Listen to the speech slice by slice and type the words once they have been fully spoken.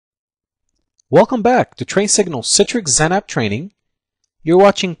Welcome back to Train Signal's Citrix XenApp training. You're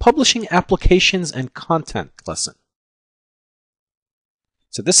watching Publishing Applications and Content lesson.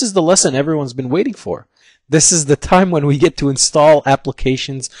 So this is the lesson everyone's been waiting for. This is the time when we get to install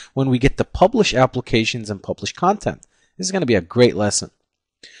applications, when we get to publish applications and publish content. This is going to be a great lesson.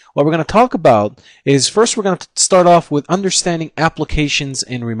 What we're going to talk about is, first we're going to start off with understanding applications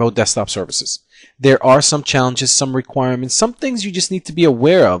in remote desktop services. There are some challenges, some requirements, some things you just need to be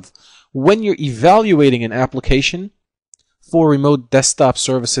aware of when you're evaluating an application for remote desktop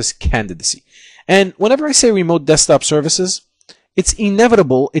services candidacy. And whenever I say remote desktop services, it's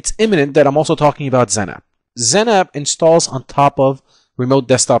inevitable, it's imminent that I'm also talking about XenApp. XenApp installs on top of remote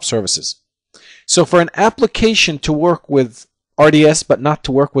desktop services. So for an application to work with RDS but not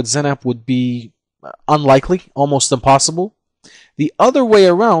to work with XenApp would be unlikely, almost impossible. The other way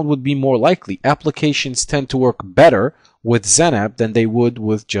around would be more likely. Applications tend to work better with XenApp than they would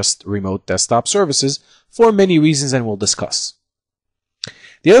with just remote desktop services for many reasons, and we'll discuss.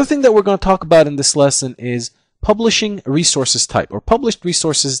 The other thing that we're going to talk about in this lesson is publishing resources type or published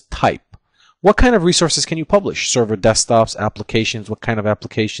resources type. What kind of resources can you publish? Server desktops, applications, what kind of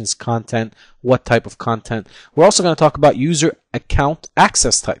applications, content, what type of content. We're also going to talk about user account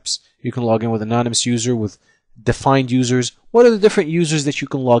access types. You can log in with anonymous user, with defined users. What are the different users that you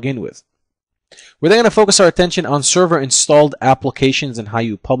can log in with? We're then going to focus our attention on server installed applications and how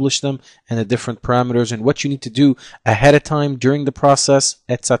you publish them and the different parameters and what you need to do ahead of time during the process,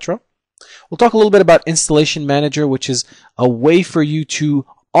 etc. We'll talk a little bit about installation manager, which is a way for you to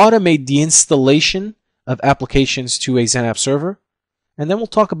automate the installation of applications to a XenApp server. And then we'll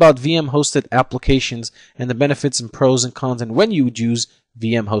talk about VM hosted applications and the benefits and pros and cons and when you would use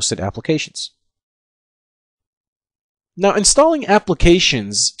VM hosted applications. Now, installing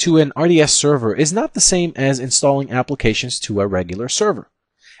applications to an RDS server is not the same as installing applications to a regular server.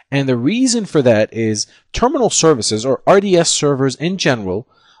 And the reason for that is terminal services, or RDS servers in general,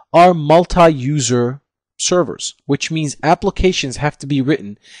 are multi-user servers, which means applications have to be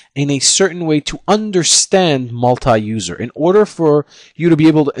written in a certain way to understand multi-user. In order for you to be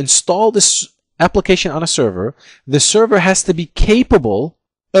able to install this application on a server, the server has to be capable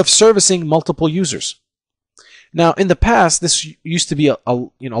of servicing multiple users. Now, in the past, this used to be a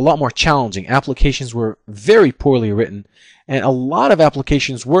lot more challenging. Applications were very poorly written, and a lot of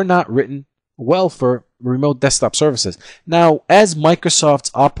applications were not written well for remote desktop services. Now, as Microsoft's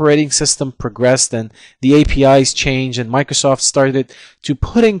operating system progressed and the APIs changed and Microsoft started to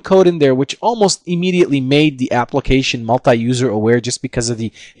put in code in there which almost immediately made the application multi-user aware just because of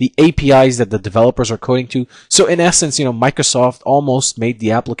the APIs that the developers are coding to. So in essence, Microsoft almost made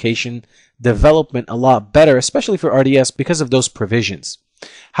the application development a lot better, especially for RDS, because of those provisions.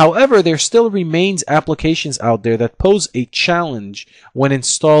 However, there still remains applications out there that pose a challenge when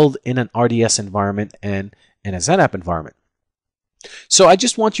installed in an RDS environment and in a XenApp environment. So I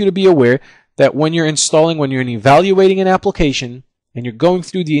just want you to be aware that when you're evaluating an application and you're going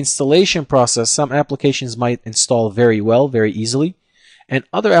through the installation process, some applications might install very well, very easily, and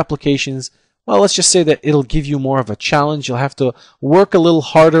other applications, well, let's just say that it'll give you more of a challenge. You'll have to work a little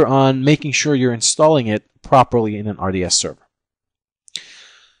harder on making sure you're installing it properly in an RDS server.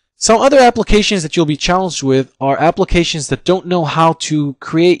 Some other applications that you'll be challenged with are applications that don't know how to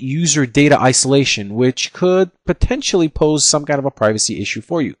create user data isolation, which could potentially pose some kind of a privacy issue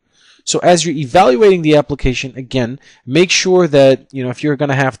for you. So as you're evaluating the application, again, make sure that, if you're going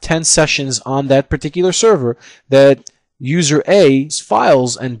to have 10 sessions on that particular server, that user A's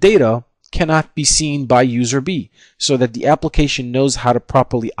files and data cannot be seen by user B, so that the application knows how to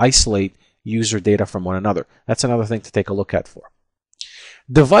properly isolate user data from one another. That's another thing to take a look at for.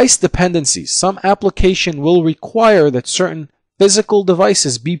 Device dependencies. Some application will require that certain physical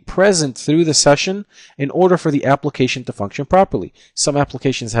devices be present through the session in order for the application to function properly. Some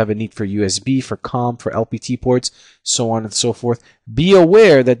applications have a need for USB, for COM, for LPT ports, so on and so forth. Be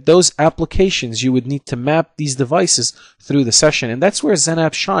aware that those applications, you would need to map these devices through the session, and that's where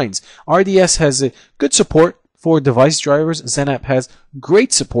XenApp shines. RDS has a good support for device drivers. XenApp has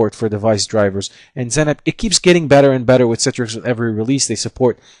great support for device drivers, and XenApp, it keeps getting better and better with Citrix. With every release, they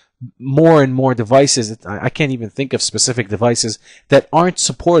support more and more devices. I can't even think of specific devices that aren't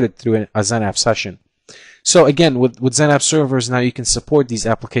supported through a XenApp session. So again, with XenApp servers, now you can support these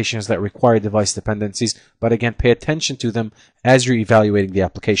applications that require device dependencies, but again, pay attention to them as you're evaluating the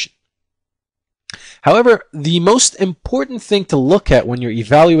application. However, the most important thing to look at when you're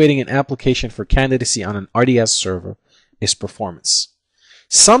evaluating an application for candidacy on an RDS server is performance.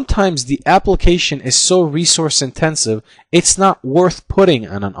 Sometimes the application is so resource intensive, it's not worth putting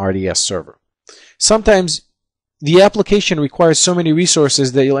on an RDS server. Sometimes the application requires so many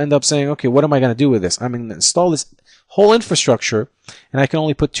resources that you'll end up saying, okay, what am I going to do with this? I'm going to install this whole infrastructure, and I can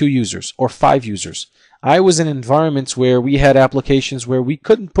only put 2 users or 5 users. I was in environments where we had applications where we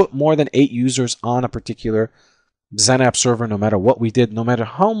couldn't put more than 8 users on a particular XenApp server, no matter what we did, no matter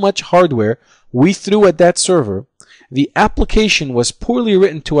how much hardware we threw at that server. The application was poorly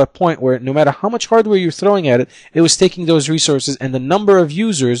written to a point where no matter how much hardware you're throwing at it, it was taking those resources, and the number of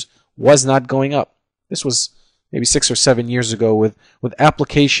users was not going up. This was maybe 6 or 7 years ago with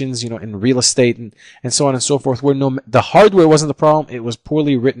applications, in real estate and so on and so forth, where the hardware wasn't the problem, it was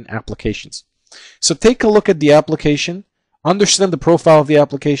poorly written applications. So take a look at the application, understand the profile of the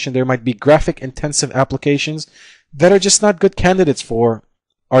application. There might be graphic intensive applications that are just not good candidates for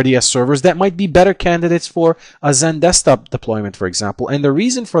RDS servers that might be better candidates for a Zen desktop deployment, for example. And the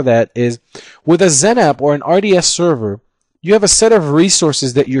reason for that is with a Zen app or an RDS server, you have a set of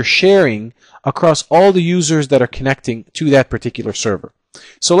resources that you're sharing across all the users that are connecting to that particular server.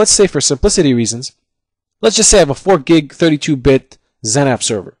 So let's say for simplicity reasons, let's just say I have a 4 gig 32-bit Zen app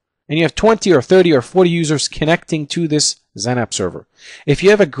server, and you have 20 or 30 or 40 users connecting to this Zen app server. If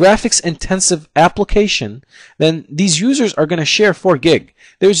you have a graphics intensive application, then these users are going to share 4 gig.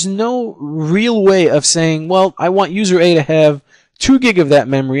 There's no real way of saying, well, I want user A to have 2 gig of that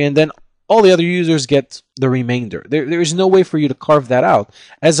memory and then all the other users get the remainder. There is no way for you to carve that out.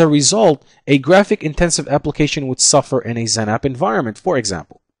 As a result, a graphic intensive application would suffer in a Zen app environment, for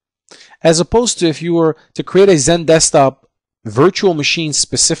example. As opposed to if you were to create a Zen desktop virtual machine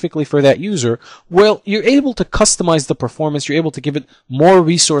specifically for that user, well, you're able to customize the performance. You're able to give it more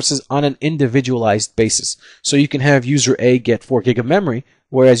resources on an individualized basis. So you can have user A get 4 gig of memory,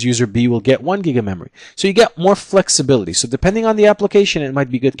 whereas user B will get 1 gig of memory. So you get more flexibility. So depending on the application, it might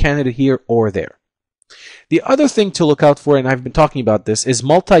be a good candidate here or there. The other thing to look out for, and I've been talking about this, is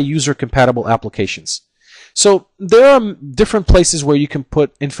multi-user compatible applications. So there are different places where you can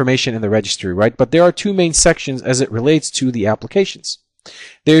put information in the registry, right? But there are 2 main sections as it relates to the applications.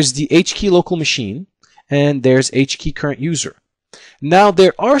 There's the HKey local machine, and there's HKey current user. Now,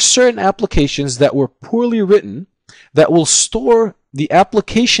 there are certain applications that were poorly written that will store the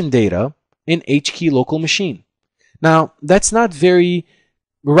application data in HKey local machine. Now, that's not very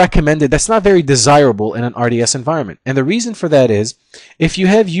recommended. That's not very desirable in an RDS environment. And the reason for that is if you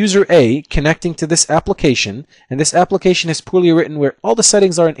have user A connecting to this application, and this application is poorly written where all the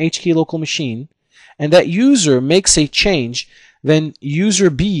settings are in HKey local machine, and that user makes a change, then user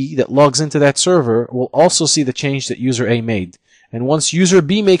B that logs into that server will also see the change that user A made. And once user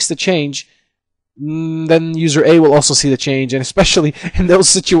B makes the change, then user A will also see the change. And especially in those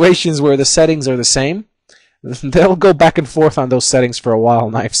situations where the settings are the same, they'll go back and forth on those settings for a while,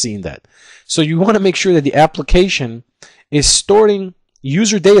 and I've seen that. So you want to make sure that the application is storing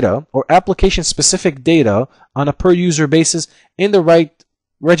user data or application-specific data on a per-user basis in the right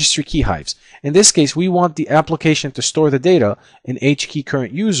registry key hives. In this case, we want the application to store the data in HKey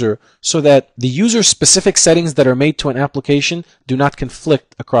current user so that the user-specific settings that are made to an application do not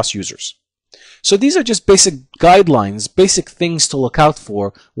conflict across users. So these are just basic guidelines, basic things to look out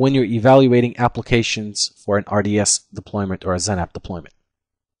for when you're evaluating applications for an RDS deployment or a Zen app deployment.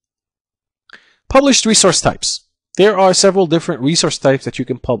 Published resource types. There are several different resource types that you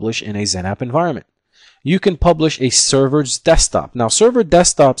can publish in a Zen app environment. You can publish a server's desktop. Now, server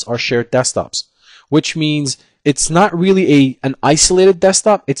desktops are shared desktops, which means it's not really an isolated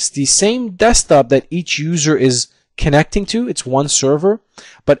desktop. It's the same desktop that each user is connecting to. It's one server,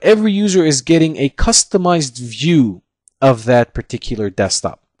 but every user is getting a customized view of that particular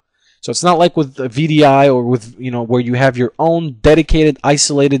desktop. So it's not like with a VDI or with, where you have your own dedicated,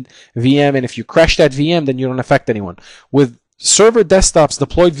 isolated VM, and if you crash that VM, then you don't affect anyone. With server desktops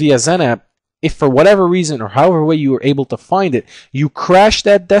deployed via XenApp, if for whatever reason or however way you were able to find it, you crash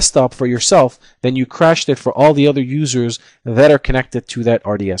that desktop for yourself, then you crashed it for all the other users that are connected to that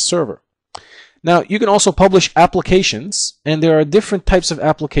RDS server. Now, you can also publish applications, and there are different types of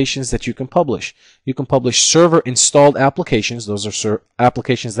applications that you can publish. You can publish server-installed applications. Those are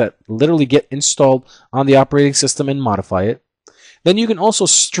applications that literally get installed on the operating system and modify it. Then you can also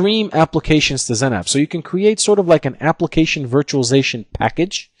stream applications to XenApp. So you can create sort of like an application virtualization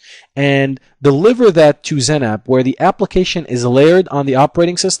package and deliver that to XenApp where the application is layered on the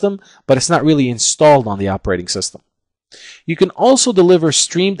operating system, but it's not really installed on the operating system. You can also deliver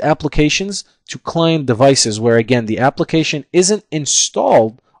streamed applications to client devices where, again, the application isn't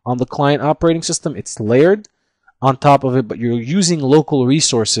installed on the client operating system. It's layered on top of it, but you're using local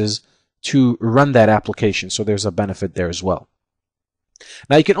resources to run that application. So there's a benefit there as well.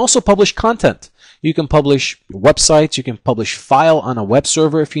 Now, you can also publish content. You can publish websites, you can publish file on a web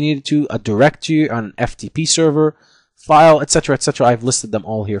server if you needed to, a directory on an FTP server, file, etc., etc. I've listed them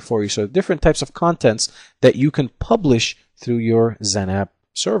all here for you. So different types of contents that you can publish through your XenApp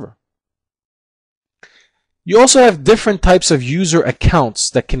server. You also have different types of user accounts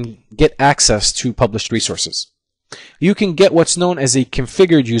that can get access to published resources. You can get what's known as a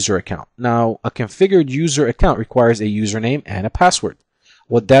configured user account. Now, a configured user account requires a username and a password.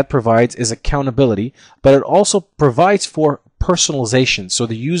 What that provides is accountability, but it also provides for personalization. So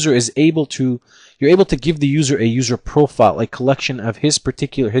the user is able to, you're able to give the user a user profile, a collection of his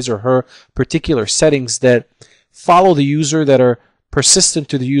or her particular settings that follow the user, that are persistent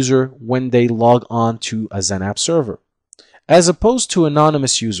to the user when they log on to a XenApp server. As opposed to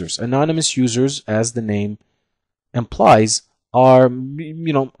anonymous users. Anonymous users, as the name implies, are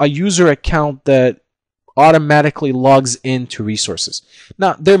a user account that automatically logs into resources.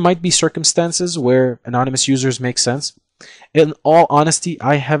 Now, there might be circumstances where anonymous users make sense. In all honesty,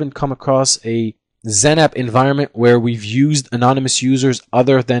 I haven't come across a XenApp environment where we've used anonymous users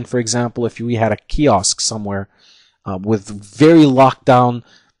other than, for example, if we had a kiosk somewhere with very locked down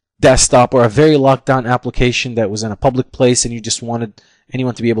desktop or a very locked down application that was in a public place and you just wanted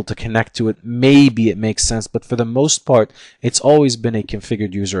anyone to be able to connect to it. Maybe it makes sense, but for the most part, it's always been a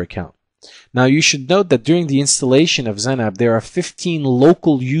configured user account. Now, you should note that during the installation of XenApp, there are 15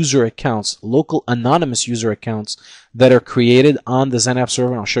 local user accounts, local anonymous user accounts that are created on the XenApp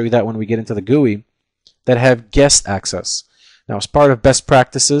server, and I'll show you that when we get into the GUI, that have guest access. Now, as part of best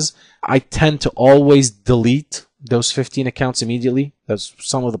practices, I tend to always delete those 15 accounts immediately. That's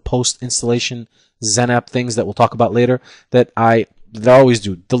some of the post-installation XenApp things that we'll talk about later that I always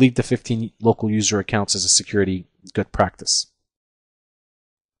do. Delete the 15 local user accounts as a security good practice.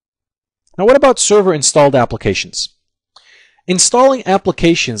 Now, what about server installed applications? Installing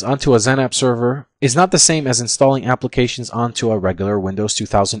applications onto a XenApp server is not the same as installing applications onto a regular Windows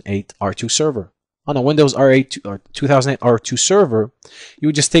 2008 R2 server. On a Windows 2008 R2 server, you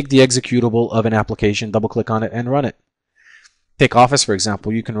would just take the executable of an application, double-click on it, and run it. Take Office, for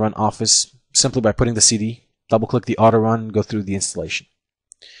example. You can run Office simply by putting the CD, double-click the auto run, go through the installation.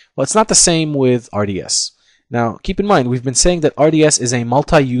 Well, it's not the same with RDS. Now, keep in mind, we've been saying that RDS is a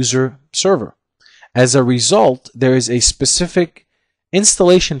multi-user server. As a result, there is a specific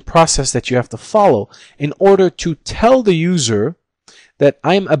installation process that you have to follow in order to tell the user that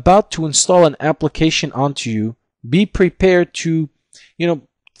I'm about to install an application onto you. Be prepared to,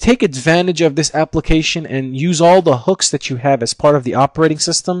 take advantage of this application and use all the hooks that you have as part of the operating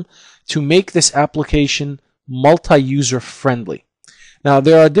system to make this application multi-user friendly. Now,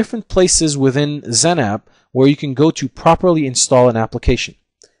 there are different places within XenApp where you can go to properly install an application.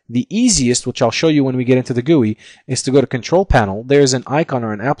 The easiest, which I'll show you when we get into the GUI, is to go to Control Panel. There's an icon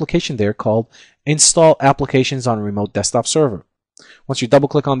or an application there called Install Applications on a Remote Desktop Server. Once you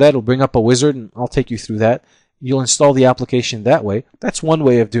double-click on that, it'll bring up a wizard, and I'll take you through that. You'll install the application that way. That's one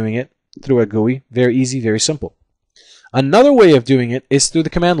way of doing it, through a GUI. Very easy, very simple. Another way of doing it is through the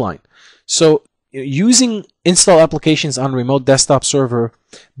command line. So using install applications on a remote desktop server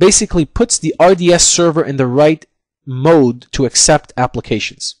basically puts the RDS server in the right mode to accept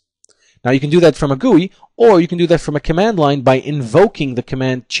applications. Now, you can do that from a GUI, or you can do that from a command line by invoking the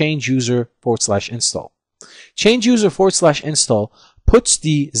command change user /install. Change user /install puts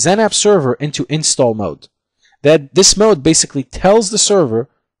the XenApp server into install mode. This mode basically tells the server,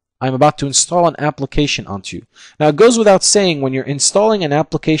 I'm about to install an application onto you. Now, it goes without saying, when you're installing an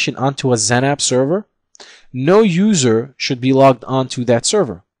application onto a XenApp server, no user should be logged onto that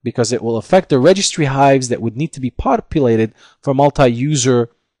server because it will affect the registry hives that would need to be populated for multi-user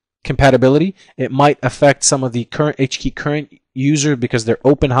compatibility. It might affect some of the current current user because they're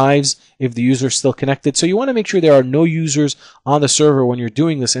open hives if the user is still connected. So you want to make sure there are no users on the server when you're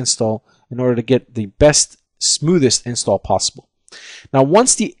doing this install in order to get the best, smoothest install possible. Now,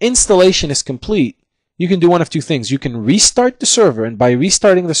 once the installation is complete, you can do one of two things. You can restart the server, and by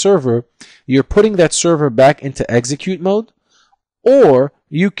restarting the server, you're putting that server back into execute mode, or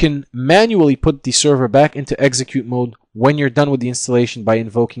you can manually put the server back into execute mode when you're done with the installation by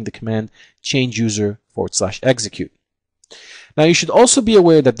invoking the command change user /execute. Now, you should also be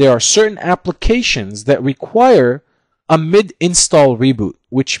aware that there are certain applications that require a mid-install reboot,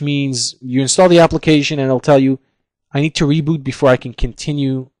 which means you install the application and it'll tell you, I need to reboot before I can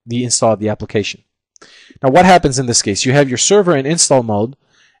continue the install of the application. Now, what happens in this case? You have your server in install mode,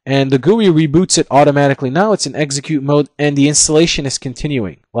 and the GUI reboots it automatically. Now it's in execute mode, and the installation is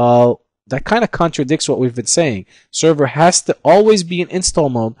continuing. Well, that kind of contradicts what we've been saying. Server has to always be in install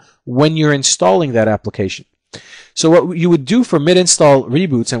mode when you're installing that application. So what you would do for mid-install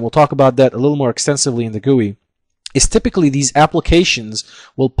reboots, and we'll talk about that a little more extensively in the GUI, is typically these applications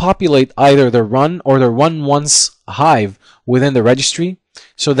will populate either the run or the run once hive within the registry,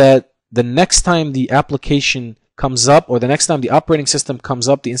 so that the next time the application comes up, or the next time the operating system comes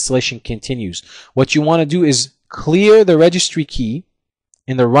up, the installation continues. What you want to do is clear the registry key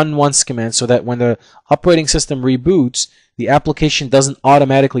in the run once command, so that when the operating system reboots, the application doesn't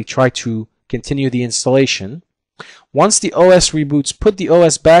automatically try to continue the installation. Once the OS reboots, put the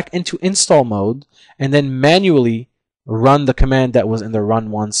OS back into install mode, and then manually run the command that was in the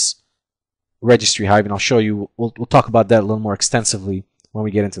run once registry hive. And I'll show you, we'll talk about that a little more extensively when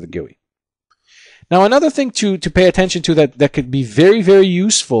we get into the GUI. Now, another thing to pay attention to that could be very, very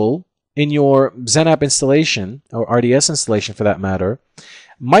useful in your XenApp installation, or RDS installation for that matter,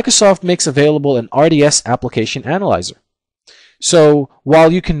 Microsoft makes available an RDS application analyzer. So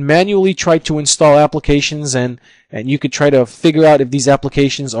while you can manually try to install applications, and you could try to figure out if these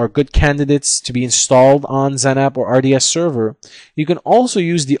applications are good candidates to be installed on XenApp or RDS server, you can also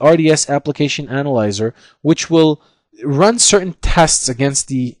use the RDS application analyzer, which will run certain tests against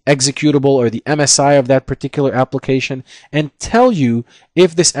the executable or the MSI of that particular application and tell you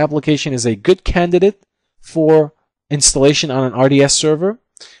if this application is a good candidate for installation on an RDS server,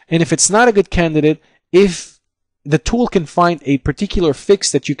 and if it's not a good candidate, if the tool can find a particular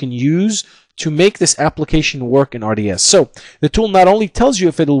fix that you can use to make this application work in RDS. So the tool not only tells you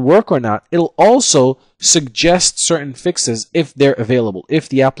if it'll work or not, it'll also suggest certain fixes if they're available. If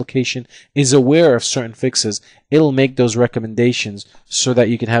the application is aware of certain fixes, it'll make those recommendations so that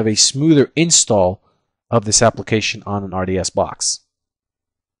you can have a smoother install of this application on an RDS box.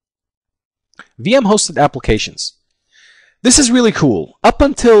 VM hosted applications. This is really cool. Up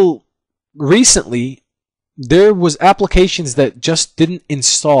until recently, there was applications that just didn't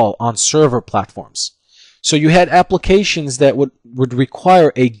install on server platforms. So you had applications that would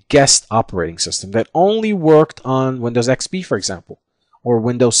require a guest operating system that only worked on Windows XP, for example, or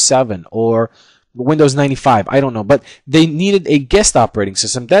Windows 7, or Windows 95, I don't know, but they needed a guest operating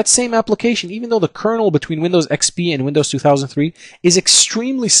system. That same application, even though the kernel between Windows XP and Windows 2003 is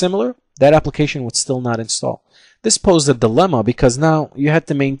extremely similar, that application would still not install. This posed a dilemma because now you had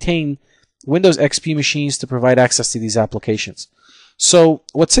to maintain Windows XP machines to provide access to these applications. So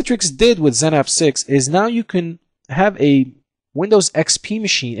what Citrix did with XenApp 6 is now you can have a Windows XP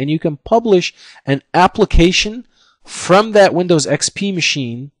machine and you can publish an application from that Windows XP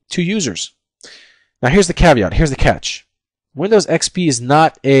machine to users. Now here's the caveat, here's the catch. Windows XP is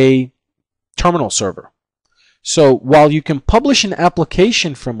not a terminal server. So while you can publish an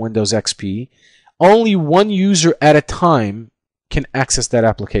application from Windows XP, only one user at a time can access that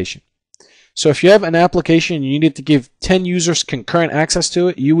application. So if you have an application and you needed to give 10 users concurrent access to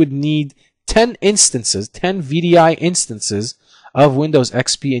it, you would need 10 instances, 10 VDI instances of Windows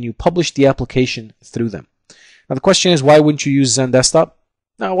XP, and you publish the application through them. Now the question is, why wouldn't you use Xen Desktop?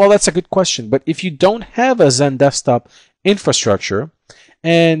 Now, well, that's a good question, but if you don't have a Xen Desktop infrastructure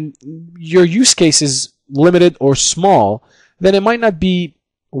and your use case is limited or small, then it might not be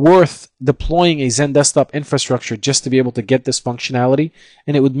worth deploying a Xen Desktop infrastructure just to be able to get this functionality,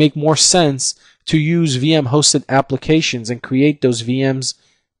 and it would make more sense to use VM hosted applications and create those VMs,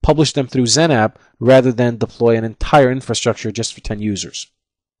 publish them through XenApp, rather than deploy an entire infrastructure just for 10 users.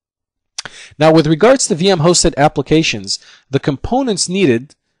 Now with regards to VM hosted applications, the components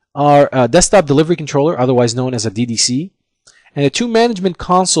needed are a desktop delivery controller, otherwise known as a DDC, and the two management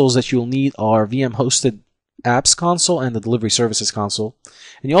consoles that you'll need are VM hosted apps console and the delivery services console.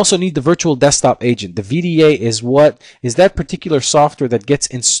 And you also need the virtual desktop agent. The VDA is that particular software that gets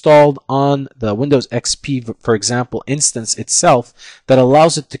installed on the Windows XP, for example, instance itself, that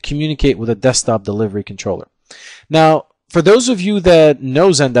allows it to communicate with a desktop delivery controller. Now, for those of you that know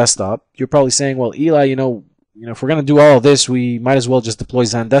Xen Desktop, you're probably saying, well, Eli, you know, if we're going to do all of this, we might as well just deploy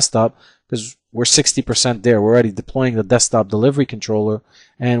Xen Desktop, because we're 60% there. We're already deploying the desktop delivery controller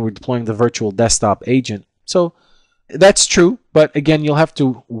and we're deploying the virtual desktop agent. So that's true, but again, you'll have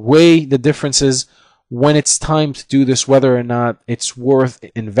to weigh the differences when it's time to do this, whether or not it's worth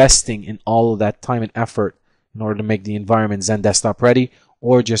investing in all of that time and effort in order to make the environment Xen Desktop ready,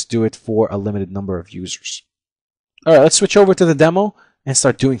 or just do it for a limited number of users. All right, let's switch over to the demo and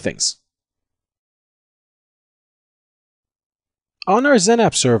start doing things. On our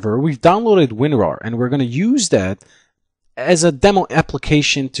XenApp server, we've downloaded WinRAR, and we're going to use that as a demo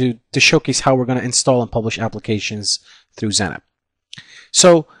application to showcase how we're going to install and publish applications through XenApp.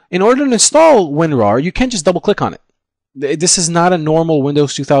 So in order to install WinRAR, you can't just double click on it. This is not a normal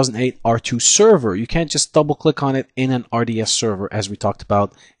Windows 2008 R2 server. You can't just double click on it in an RDS server as we talked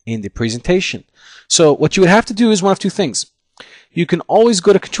about in the presentation. So what you would have to do is one of two things. You can always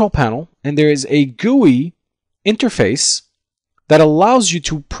go to Control Panel, and there is a GUI interface that allows you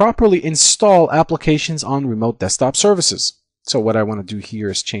to properly install applications on remote desktop services. So what I want to do here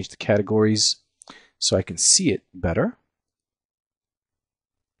is change the categories so I can see it better.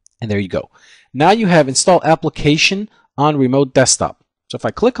 And there you go. Now you have install application on remote desktop. So if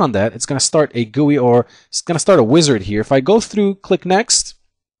I click on that, it's going to start a GUI, or it's going to start a wizard here. If I go through, click next,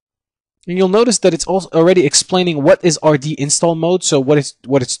 and you'll notice that it's also already explaining what is RD install mode. So what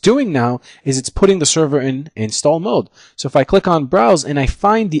it's doing now is it's putting the server in install mode. So if I click on browse and I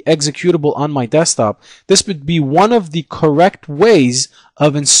find the executable on my desktop, this would be one of the correct ways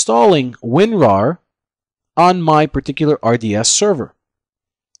of installing WinRAR on my particular RDS server.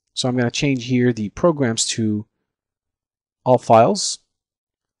 So I'm going to change here the programs to all files.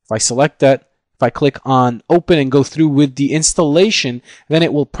 If I select that, if I click on open and go through with the installation, then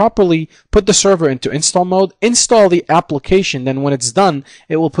it will properly put the server into install mode, install the application, then when it's done,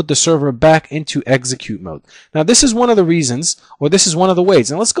 it will put the server back into execute mode. Now this is one of the reasons, or this is one of the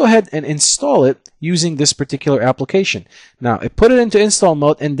ways. Now let's go ahead and install it using this particular application. Now it put it into install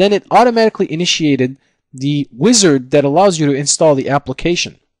mode, and then it automatically initiated the wizard that allows you to install the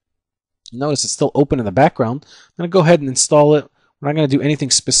application. Notice it's still open in the background. I'm going to go ahead and install it. We're not going to do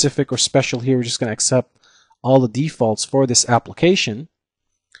anything specific or special here. We're just going to accept all the defaults for this application.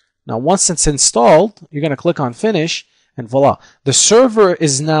 Now once it's installed, you're going to click on finish, and voila. The server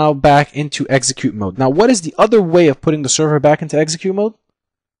is now back into execute mode. Now what is the other way of putting the server back into execute mode?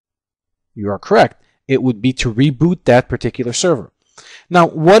 You are correct. It would be to reboot that particular server. Now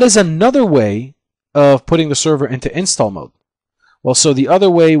what is another way of putting the server into install mode? Well, so the other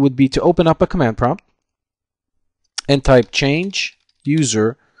way would be to open up a command prompt and type change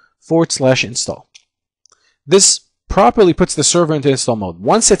user /install. This properly puts the server into install mode.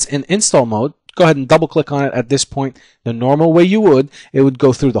 Once it's in install mode, go ahead and double click on it at this point. The normal way you would, it would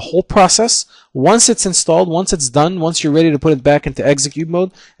go through the whole process. Once it's installed, once it's done, once you're ready to put it back into execute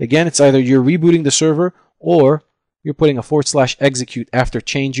mode, again, it's either you're rebooting the server or you're putting a /execute after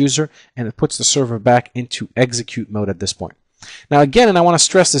change user, and it puts the server back into execute mode at this point. Now again, and I want to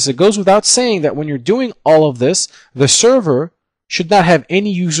stress this, it goes without saying that when you're doing all of this, the server should not have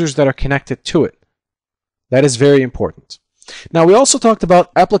any users that are connected to it. That is very important. Now we also talked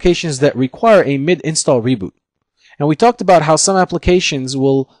about applications that require a mid-install reboot. And we talked about how some applications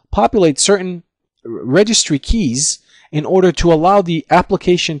will populate certain registry keys in order to allow the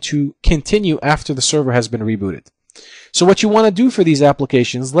application to continue after the server has been rebooted. So what you want to do for these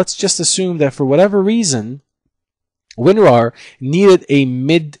applications, let's just assume that for whatever reason, WinRAR needed a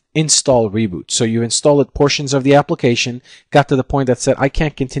mid-install reboot. So you installed portions of the application, got to the point that said, I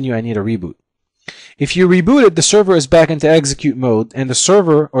can't continue, I need a reboot. If you reboot it, the server is back into execute mode, and the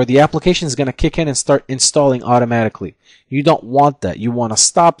server or the application is going to kick in and start installing automatically. You don't want that. You want to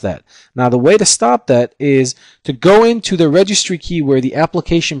stop that. Now, the way to stop that is to go into the registry key where the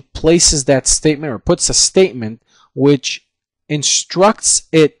application places that statement or puts a statement which instructs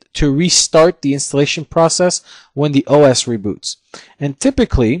it to restart the installation process when the OS reboots. And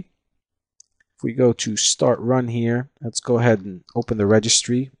typically, if we go to start run here, let's go ahead and open the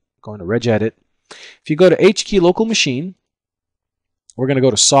registry, go into regedit. If you go to HKey local machine, we're going to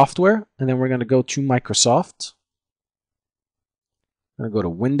go to software, and then we're going to go to Microsoft. We're going to go to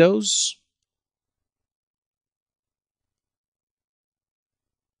Windows.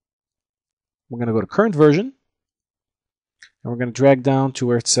 We're going to go to current version. And we're going to drag down to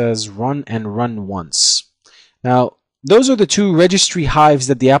where it says run and run once. Now, those are the two registry hives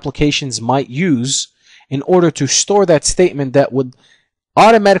that the applications might use in order to store that statement that would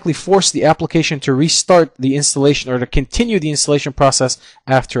automatically force the application to restart the installation or to continue the installation process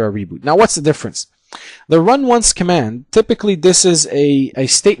after a reboot. Now, what's the difference? The run once command, typically this is a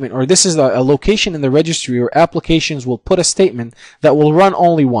statement, or this is a location in the registry where applications will put a statement that will run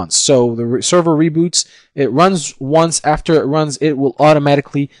only once. So the server reboots, it runs once. After it runs, it will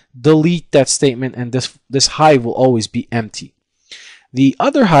automatically delete that statement, and this hive will always be empty. The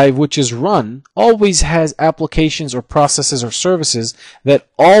other hive, which is run, always has applications or processes or services that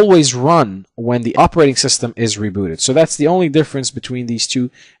always run when the operating system is rebooted. So that's the only difference between these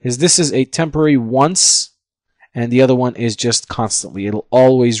two, is this is a temporary once and the other one is just constantly. It'll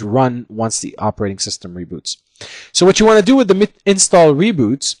always run once the operating system reboots. So what you want to do with the install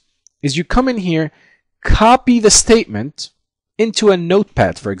reboots is you come in here, copy the statement into a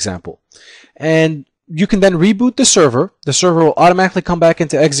notepad, for example. And you can then reboot the server. The server will automatically come back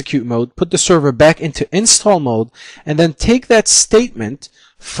into execute mode, put the server back into install mode, and then take that statement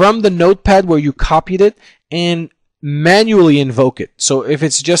from the notepad where you copied it and manually invoke it. So if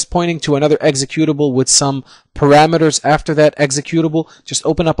it's just pointing to another executable with some parameters after that executable, just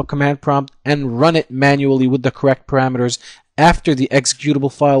open up a command prompt and run it manually with the correct parameters after the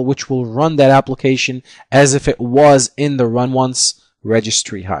executable file, which will run that application as if it was in the run once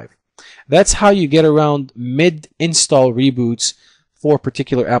registry hive. That's how you get around mid-install reboots for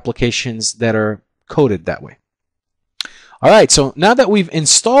particular applications that are coded that way. Alright, so now that we've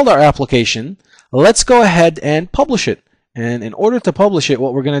installed our application, let's go ahead and publish it. And in order to publish it,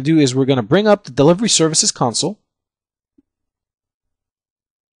 what we're going to do is we're going to bring up the Delivery Services console.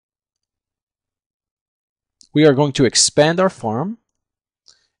 We are going to expand our farm.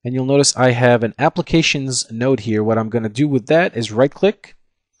 And you'll notice I have an applications node here. What I'm going to do with that is right-click.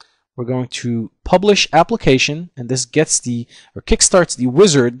 We're going to publish application, and this gets kickstarts the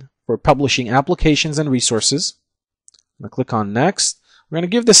wizard for publishing applications and resources. I'm going to click on next. We're going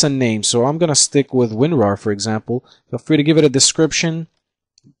to give this a name, so I'm going to stick with WinRAR, for example. Feel free to give it a description.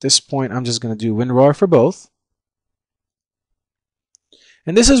 At this point, I'm just going to do WinRAR for both.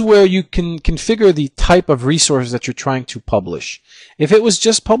 And this is where you can configure the type of resource that you're trying to publish. If it was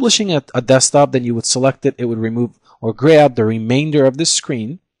just publishing a desktop, then you would select it. It would remove or gray out the remainder of this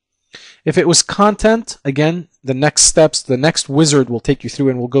screen. If it was content, again, the next steps, the next wizard will take you through,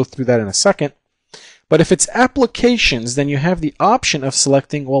 and we'll go through that in a second. But if it's applications, then you have the option of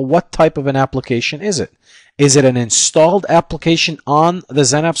selecting, well, what type of an application is it? Is it an installed application on the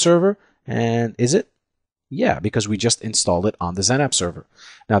XenApp server? And is it? Yeah, because we just installed it on the XenApp server.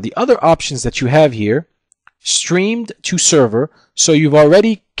 Now, the other options that you have here, streamed to server, so you've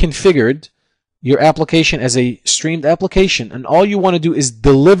already configured your application as a streamed application, and all you want to do is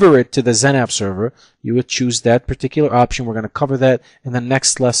deliver it to the XenApp server. You would choose that particular option. We're going to cover that in the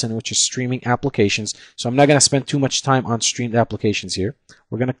next lesson, which is streaming applications. So I'm not going to spend too much time on streamed applications here.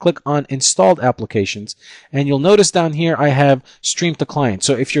 We're going to click on installed applications, and you'll notice down here I have stream to client.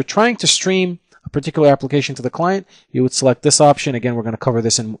 So if you're trying to stream a particular application to the client, you would select this option. Again, we're going to cover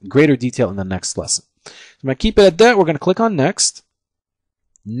this in greater detail in the next lesson. So I'm going to keep it at that. We're going to click on next.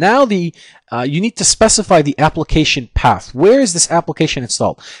 Now you need to specify the application path. Where is this application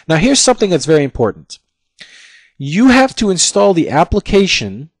installed? Now here's something that's very important. You have to install the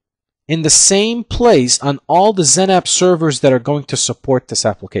application in the same place on all the XenApp servers that are going to support this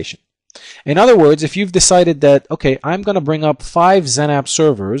application. In other words, if you've decided that, okay, I'm going to bring up 5 XenApp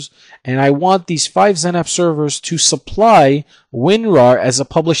servers, and I want these 5 XenApp servers to supply WinRAR as a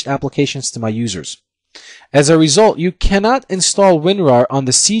published applications to my users. As a result, you cannot install WinRAR on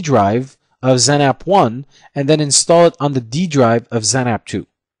the C drive of XenApp 1 and then install it on the D drive of XenApp 2.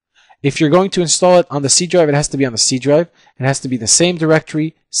 If you're going to install it on the C drive, it has to be on the C drive. It has to be the same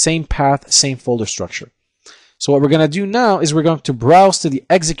directory, same path, same folder structure. So what we're going to do now is we're going to browse to the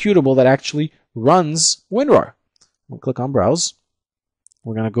executable that actually runs WinRAR. We'll click on Browse.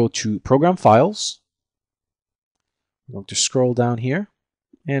 We're going to go to Program Files. We're going to scroll down here,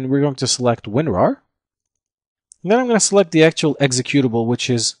 and we're going to select WinRAR. And then I'm going to select the actual executable, which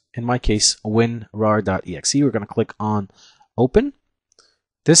is, in my case, winrar.exe. We're going to click on Open.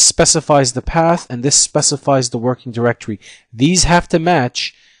 This specifies the path, and this specifies the working directory. These have to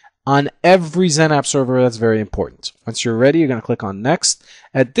match on every XenApp server. That's very important. Once you're ready, you're going to click on Next.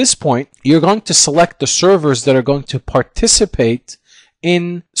 At this point, you're going to select the servers that are going to participate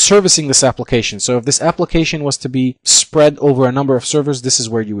in servicing this application. So if this application was to be spread over a number of servers, this is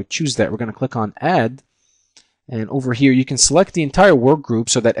where you would choose that. We're going to click on Add. And over here, you can select the entire work group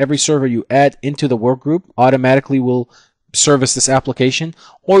so that every server you add into the work group automatically will service this application.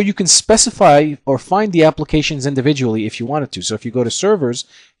 Or you can specify or find the applications individually if you wanted to. So if you go to servers,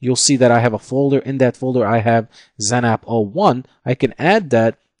 you'll see that I have a folder. In that folder, I have XenApp 01. I can add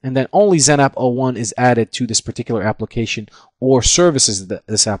that, and then only XenApp 01 is added to this particular application or services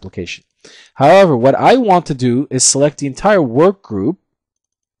this application. However, what I want to do is select the entire work group,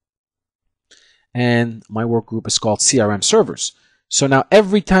 and my work group is called CRM servers. So now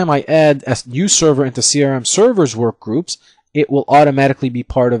every time I add a new server into CRM servers work groups, it will automatically be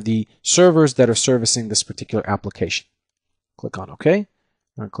part of the servers that are servicing this particular application. Click on OK,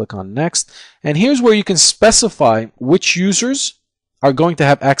 and click on Next. And here's where you can specify which users are going to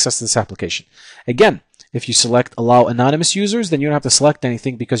have access to this application. Again, if you select Allow Anonymous Users, then you don't have to select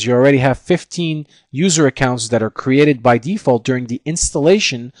anything because you already have 15 user accounts that are created by default during the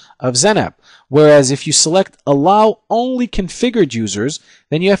installation of XenApp. Whereas if you select Allow Only Configured Users,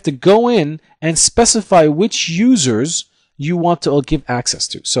 then you have to go in and specify which users you want to give access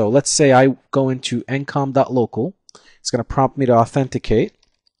to. So let's say I go into ncom.local. It's going to prompt me to authenticate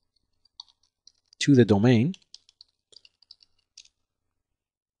to the domain.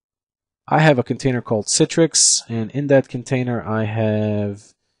 I have a container called Citrix, and in that container I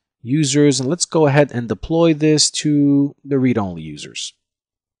have users, and let's go ahead and deploy this to the read-only users.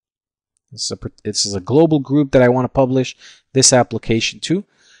 This is a global group that I want to publish this application to.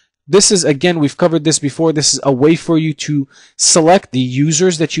 This is, again, we've covered this before, this is a way for you to select the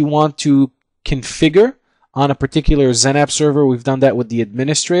users that you want to configure on a particular XenApp server. We've done that with the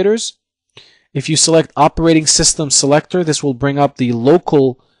administrators. If you select operating system selector, this will bring up the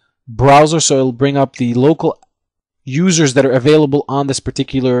local browser, so it'll bring up the local users that are available on this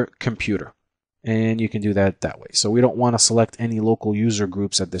particular computer, and you can do that way. So we don't want to select any local user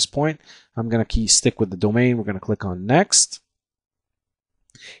groups at this point. I'm going to stick with the domain. We're going to click on next.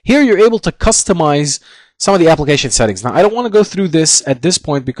 Here you're able to customize some of the application settings. Now I don't want to go through this at this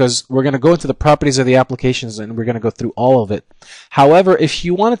point because we're going to go into the properties of the applications and we're going to go through all of it. However, if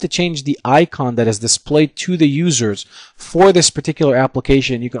you wanted to change the icon that is displayed to the users for this particular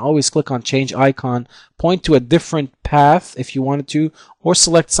application, you can always click on change icon, point to a different path if you wanted to, or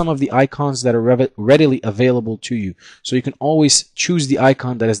select some of the icons that are readily available to you. So you can always choose the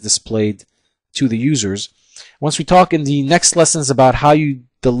icon that is displayed to the users. Once we talk in the next lessons about how you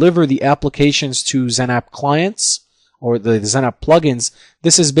deliver the applications to XenApp clients or the XenApp plugins,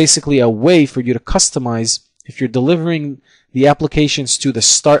 this is basically a way for you to customize. If you're delivering the applications to the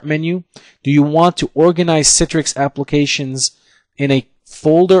start menu, do you want to organize Citrix applications in a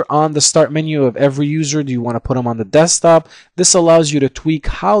folder on the start menu of every user? Do you want to put them on the desktop? This allows you to tweak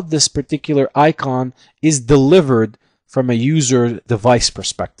how this particular icon is delivered from a user device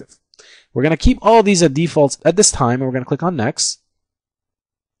perspective. We're going to keep all these at defaults at this time, and we're going to click on next.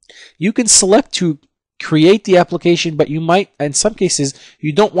 You can select to create the application, but you might, in some cases,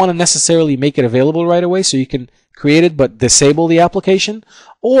 you don't want to necessarily make it available right away, so you can create it but disable the application,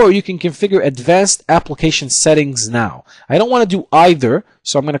 or you can configure advanced application settings now. I don't want to do either,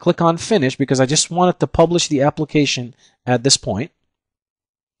 so I'm going to click on finish because I just wanted to publish the application at this point.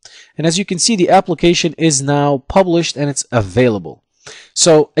 And as you can see, the application is now published and it's available.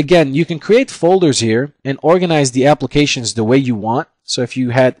 So again, you can create folders here and organize the applications the way you want. So if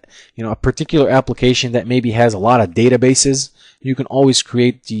you had, a particular application that maybe has a lot of databases, you can always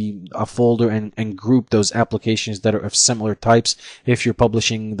create a folder and group those applications that are of similar types. If you're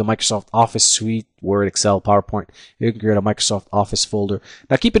publishing the Microsoft Office suite, Word, Excel, PowerPoint, you can create a Microsoft Office folder.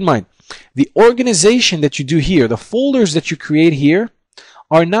 Now keep in mind, the organization that you do here, the folders that you create here,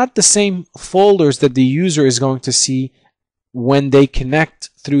 are not the same folders that the user is going to see when they connect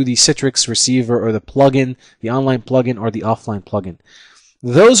through the Citrix receiver or the plugin, the online plugin or the offline plugin.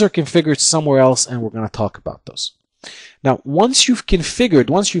 Those are configured somewhere else, and we're going to talk about those. Now, once you've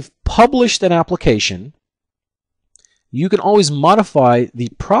published an application, you can always modify the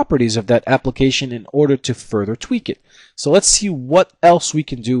properties of that application in order to further tweak it. So let's see what else we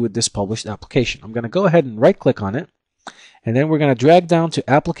can do with this published application. I'm going to go ahead and right-click on it, and then we're going to drag down to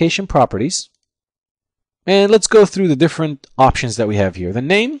Application Properties. And let's go through the different options that we have here. The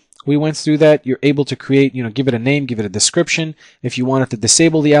name, we went through that. You're able to create, give it a name, give it a description. If you wanted to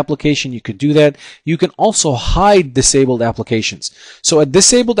disable the application, you could do that. You can also hide disabled applications. So a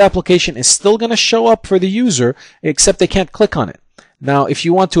disabled application is still going to show up for the user, except they can't click on it. Now, if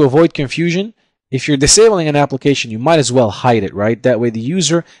you want to avoid confusion, if you're disabling an application, you might as well hide it, right? That way the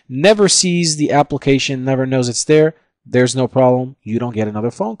user never sees the application, never knows it's there. There's no problem. You don't get another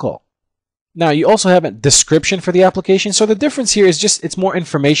phone call. Now, you also have a description for the application. So the difference here is just it's more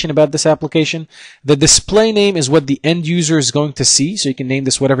information about this application. The display name is what the end user is going to see, so you can name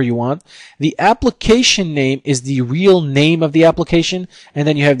this whatever you want. The application name is the real name of the application, and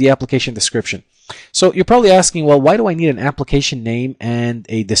then you have the application description. So you're probably asking, well, why do I need an application name and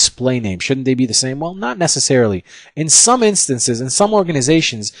a display name? Shouldn't they be the same? Well, not necessarily. In some instances, in some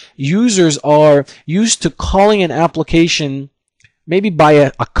organizations, users are used to calling an application maybe by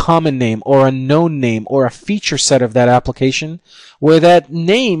a common name or a known name or a feature set of that application where that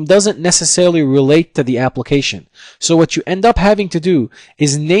name doesn't necessarily relate to the application. So what you end up having to do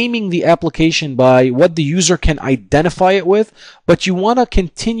is naming the application by what the user can identify it with, but you want to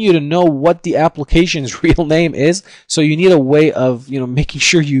continue to know what the application's real name is. So you need a way of making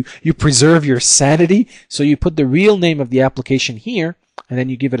sure you preserve your sanity. So you put the real name of the application here, and then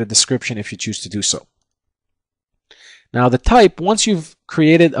you give it a description if you choose to do so. Now the type, once you've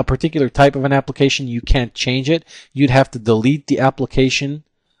created a particular type of an application, you can't change it. You'd have to delete the application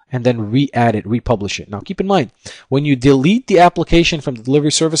and then re-add it, republish it. Now keep in mind, when you delete the application from the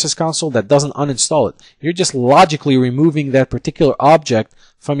delivery services console, that doesn't uninstall it. You're just logically removing that particular object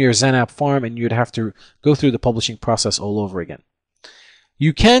from your XenApp farm, and you'd have to go through the publishing process all over again.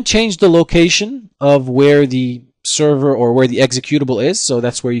 You can change the location of where the server or where the executable is, so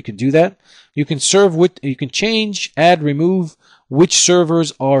that's where you can do that. You can change, add, remove which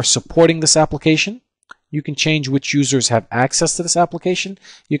servers are supporting this application. You can change which users have access to this application.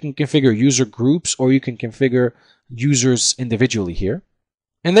 You can configure user groups, or you can configure users individually here.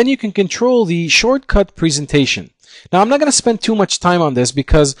 And then you can control the shortcut presentation. Now, I'm not going to spend too much time on this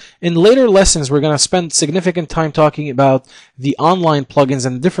because in later lessons, we're going to spend significant time talking about the online plugins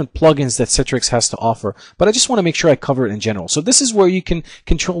and the different plugins that Citrix has to offer. But I just want to make sure I cover it in general. So this is where you can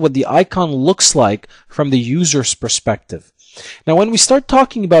control what the icon looks like from the user's perspective. Now, when we start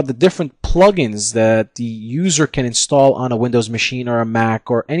talking about the different plugins that the user can install on a Windows machine or a Mac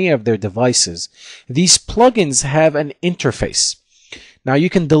or any of their devices, these plugins have an interface. Now,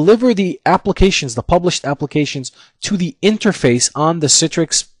 you can deliver the applications, the published applications, to the interface on the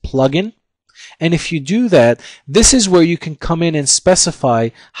Citrix plugin. And if you do that, this is where you can come in and specify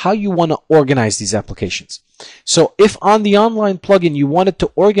how you want to organize these applications. So if on the online plugin you wanted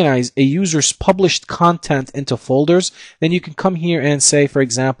to organize a user's published content into folders, then you can come here and say, for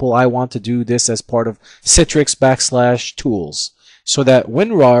example, I want to do this as part of Citrix /tools, so that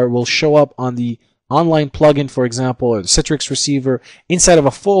WinRAR will show up on the online plugin, for example, or the Citrix receiver inside of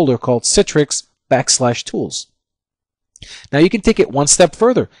a folder called Citrix /tools. Now you can take it one step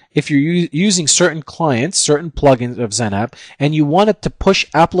further. If you're using certain clients, certain plugins of XenApp, and you wanted to push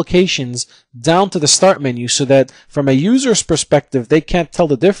applications down to the start menu so that from a user's perspective, they can't tell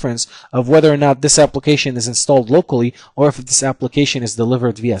the difference of whether or not this application is installed locally or if this application is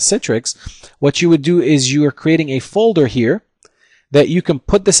delivered via Citrix, what you would do is you are creating a folder here that you can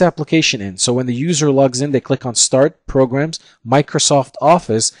put this application in. So when the user logs in, they click on Start, Programs, Microsoft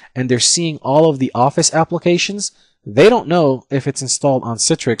Office, and they're seeing all of the Office applications. They don't know if it's installed on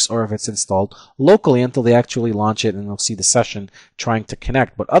Citrix or if it's installed locally until they actually launch it and they'll see the session trying to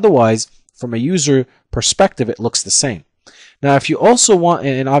connect. But otherwise, from a user perspective, it looks the same. Now, if you also want,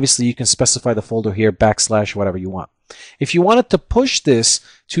 and obviously you can specify the folder here, / whatever you want. If you wanted to push this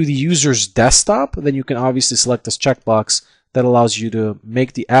to the user's desktop, then you can obviously select this checkbox that allows you to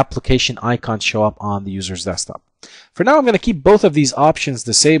make the application icon show up on the user's desktop. For now, I'm going to keep both of these options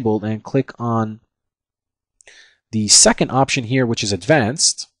disabled and click on the second option here, which is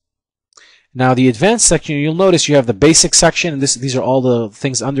Advanced. Now, the Advanced section, you'll notice you have the Basic section, and these are all the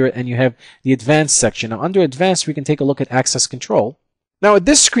things under it, and you have the Advanced section. Now, under Advanced, we can take a look at Access Control. Now, at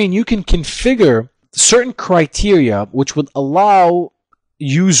this screen, you can configure certain criteria which would allow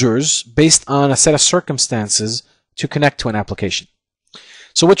users, based on a set of circumstances, to connect to an application.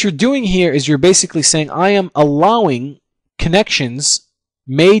 So what you're doing here is you're basically saying, I am allowing connections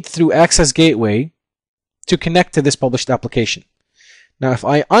made through Access Gateway to connect to this published application. Now, if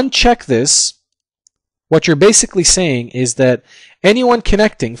I uncheck this, what you're basically saying is that anyone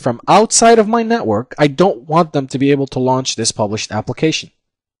connecting from outside of my network, I don't want them to be able to launch this published application.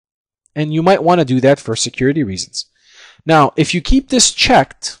 And you might want to do that for security reasons. Now, if you keep this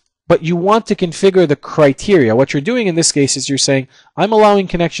checked, but you want to configure the criteria, what you're doing in this case is you're saying, I'm allowing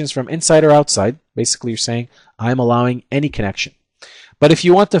connections from inside or outside. Basically, you're saying, I'm allowing any connection. But if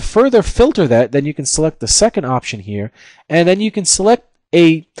you want to further filter that, then you can select the second option here, and then you can select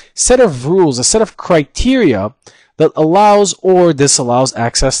a set of rules, a set of criteria that allows or disallows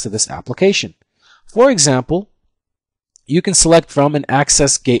access to this application. For example, you can select from an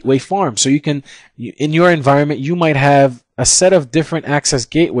Access Gateway farm. So you can, in your environment, you might have a set of different access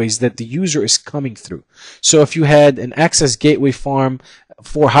gateways that the user is coming through. So if you had an Access Gateway farm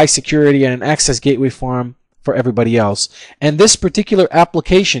for high security and an Access Gateway farm for everybody else, and this particular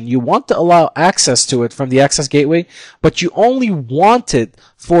application, you want to allow access to it from the Access Gateway, but you only want it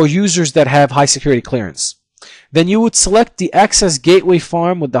for users that have high security clearance, then you would select the Access Gateway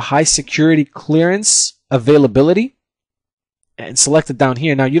farm with the high security clearance availability and select it down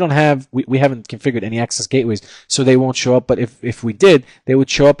here. Now, you don't have, we haven't configured any access gateways, so they won't show up, but if we did, they would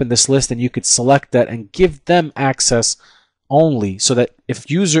show up in this list, and you could select that and give them access only, so that if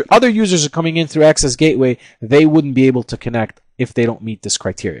other users are coming in through Access Gateway, they wouldn't be able to connect if they don't meet this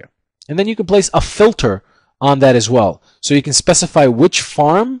criteria. And then you can place a filter on that as well. So you can specify which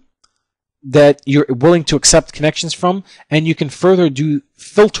farm that you're willing to accept connections from, and you can further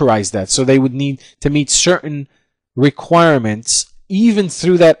filterize that. So they would need to meet certain requirements even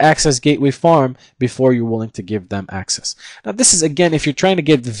through that access gateway farm before you're willing to give them access. Now this is, again, if you're trying to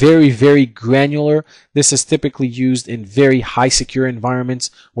get very, very granular, this is typically used in very high secure environments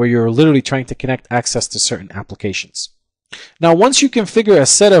where you're literally trying to connect access to certain applications. Now once you configure a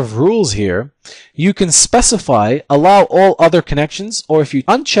set of rules here, you can specify allow all other connections, or if you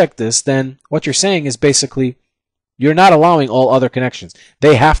uncheck this, then what you're saying is basically you're not allowing all other connections.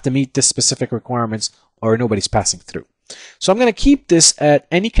 They have to meet this specific requirements or nobody's passing through. So I'm going to keep this at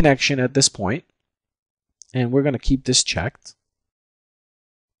any connection at this point, and we're going to keep this checked.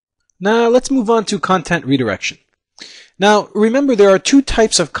 Now let's move on to content redirection. Now remember, there are two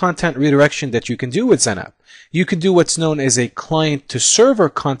types of content redirection that you can do with XenApp. You can do what's known as a client to server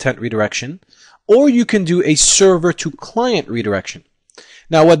content redirection, or you can do a server to client redirection.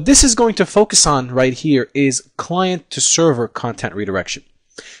 Now what this is going to focus on right here is client to server content redirection.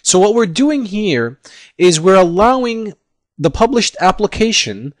 So what we're doing here is we're allowing the published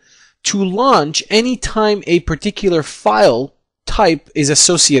application to launch anytime a particular file type is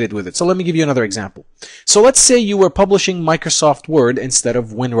associated with it. So let me give you another example. So let's say you were publishing Microsoft Word instead of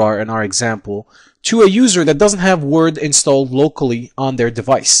WinRAR in our example to a user that doesn't have Word installed locally on their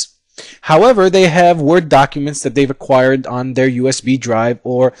device. However, they have Word documents that they've acquired on their USB drive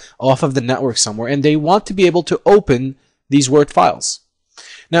or off of the network somewhere, and they want to be able to open these Word files.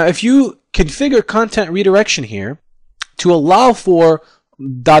 Now, if you configure content redirection here to allow for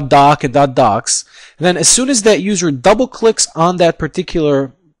 .doc and .docs, then as soon as that user double clicks on that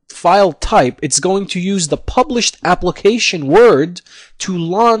particular file type, it's going to use the published application Word to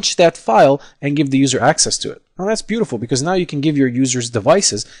launch that file and give the user access to it. Now that's beautiful, because now you can give your users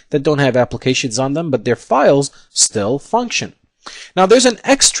devices that don't have applications on them, but their files still function. Now there's an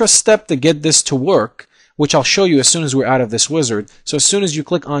extra step to get this to work, which I'll show you as soon as we're out of this wizard. So as soon as you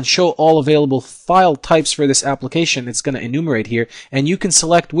click on show all available file types for this application, it's going to enumerate here, and you can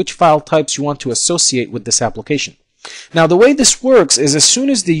select which file types you want to associate with this application. Now the way this works is as soon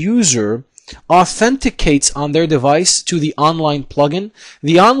as the user authenticates on their device to the online plugin,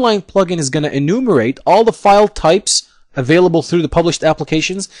 the online plugin is going to enumerate all the file types available through the published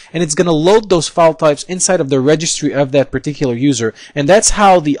applications, and it's going to load those file types inside of the registry of that particular user. And that's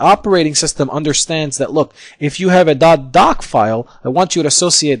how the operating system understands that, look, if you have a .doc file, I want you to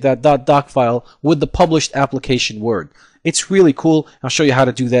associate that .doc file with the published application Word. It's really cool. I'll show you how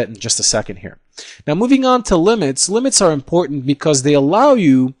to do that in just a second here. Now moving on to limits. Limits are important because they allow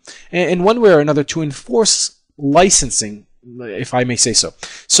you, in one way or another, to enforce licensing, if I may say so.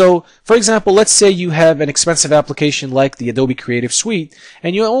 So, for example, let's say you have an expensive application like the Adobe Creative Suite,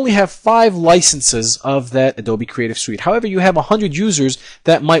 and you only have 5 licenses of that Adobe Creative Suite. However, you have 100 users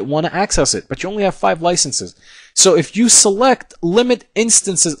that might want to access it, but you only have 5 licenses. So if you select limit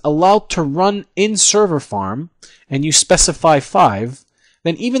instances allowed to run in server farm, and you specify 5,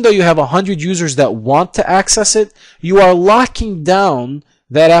 then even though you have 100 users that want to access it, you are locking down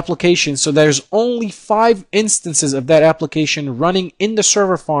that application, so there's only 5 instances of that application running in the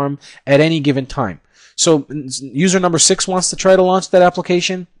server farm at any given time. So user number 6 wants to try to launch that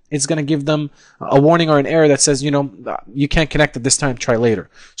application, it's going to give them a warning or an error that says, you can't connect at this time, try later.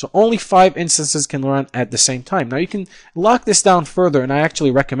 So only 5 instances can run at the same time. Now you can lock this down further, and I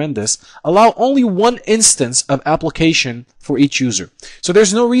actually recommend this. Allow only 1 instance of application for each user. So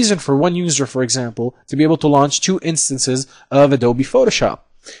there's no reason for one user, for example, to be able to launch 2 instances of Adobe Photoshop.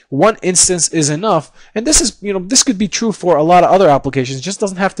 1 instance is enough, and this is, this could be true for a lot of other applications. It just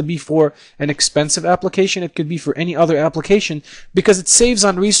doesn't have to be for an expensive application. It could be for any other application, because it saves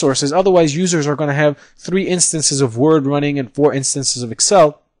on resources. Otherwise, users are going to have 3 instances of Word running and 4 instances of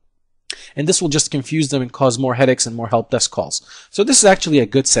Excel, and this will just confuse them and cause more headaches and more help desk calls. So this is actually a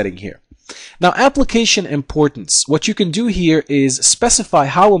good setting here. Now, application importance. What you can do here is specify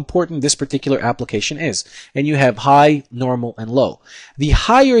how important this particular application is. And you have high, normal, and low. The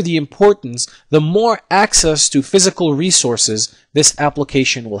higher the importance, the more access to physical resources this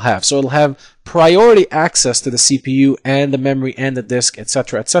application will have. So it'll have priority access to the CPU and the memory and the disk,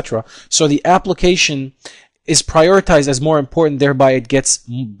 etc., etc. So the application is prioritized as more important, thereby it gets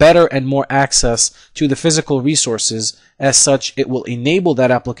better and more access to the physical resources. As such, it will enable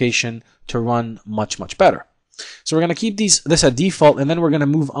that application to run much, much better. So we're going to keep this at default, and then we're going to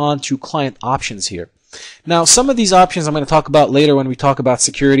move on to client options here. Now, some of these options I'm going to talk about later when we talk about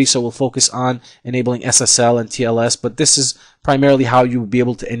security, so we'll focus on enabling SSL and TLS, but this is primarily how you will be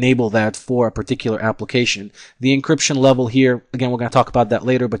able to enable that for a particular application. The encryption level here, again, we're going to talk about that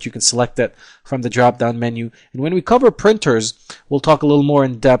later, but you can select that from the drop-down menu. And when we cover printers, we'll talk a little more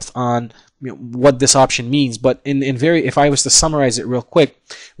in depth on what this option means, but if I was to summarize it real quick,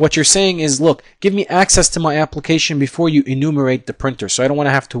 what you're saying is, look, give me access to my application before you enumerate the printer. So I don't want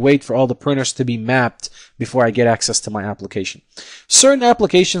to have to wait for all the printers to be mapped before I get access to my application. Certain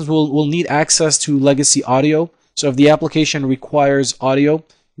applications will need access to legacy audio. So if the application requires audio,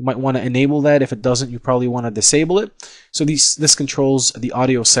 you might want to enable that. If it doesn't, you probably want to disable it. So this controls the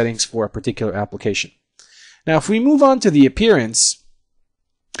audio settings for a particular application. Now, if we move on to the appearance,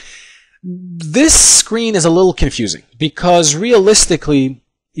 this screen is a little confusing because realistically,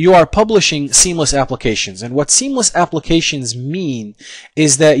 you are publishing seamless applications. And what seamless applications mean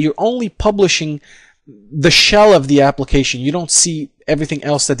is that you're only publishing the shell of the application. You don't see everything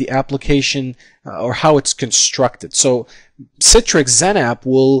else that the application or how it's constructed. So Citrix XenApp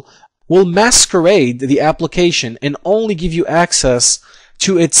will masquerade the application and only give you access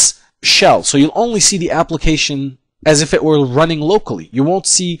to its shell. So you'll only see the application as if it were running locally. You won't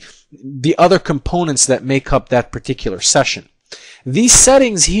see the other components that make up that particular session. These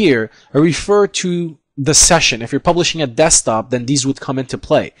settings here refer to the session. If you're publishing a desktop, then these would come into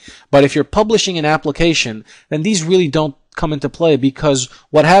play. But if you're publishing an application, then these really don't come into play, because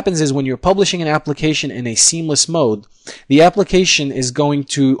what happens is when you're publishing an application in a seamless mode, the application is going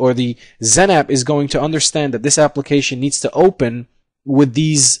to, or the XenApp is going to understand that this application needs to open with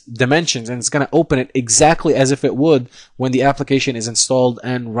these dimensions, and it's going to open it exactly as if it would when the application is installed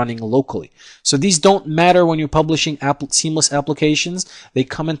and running locally. So these don't matter when you're publishing seamless applications. They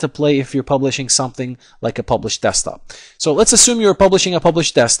come into play if you're publishing something like a published desktop. So let's assume you're publishing a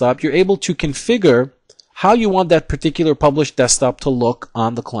published desktop. You're able to configure how you want that particular published desktop to look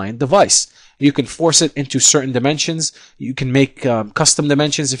on the client device. You can force it into certain dimensions. You can make custom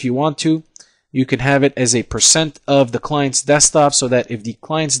dimensions if you want to. You can have it as a % of the client's desktop, so that if the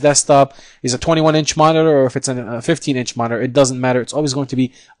client's desktop is a 21-inch monitor or if it's a 15-inch monitor, it doesn't matter. It's always going to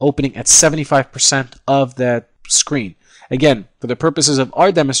be opening at 75% of that screen. Again, for the purposes of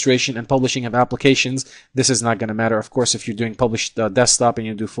our demonstration and publishing of applications, this is not going to matter. Of course, if you're doing published desktop and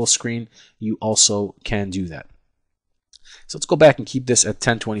you do full screen, you also can do that. So let's go back and keep this at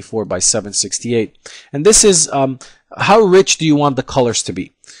 1024 by 768. And this is how rich do you want the colors to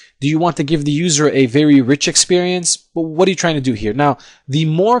be? Do you want to give the user a very rich experience? Well, what are you trying to do here? Now, the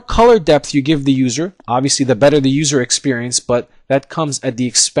more color depth you give the user, obviously the better the user experience, but that comes at the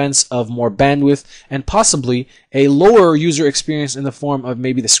expense of more bandwidth and possibly a lower user experience in the form of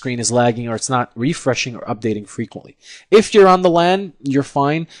maybe the screen is lagging or it's not refreshing or updating frequently. If you're on the LAN, you're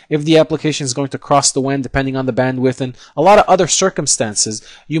fine. If the application is going to cross the WAN, depending on the bandwidth and a lot of other circumstances,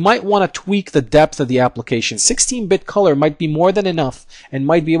 you might want to tweak the depth of the application. 16-bit color might be more than enough and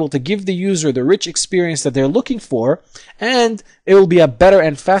might be able to give the user the rich experience that they're looking for, and it will be a better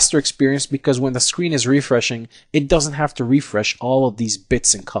and faster experience because when the screen is refreshing, it doesn't have to refresh all of these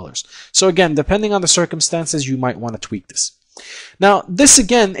bits and colors. So again, depending on the circumstances, you might want to tweak this. Now, this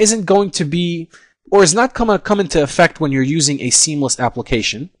again isn't going to be, or is not going to come into effect when you're using a seamless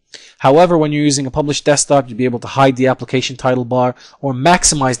application. However, when you're using a published desktop, you'll be able to hide the application title bar or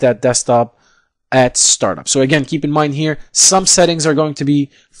maximize that desktop at startup. So again, keep in mind here, some settings are going to be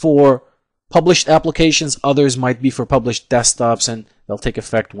for published applications, others might be for published desktops, and they'll take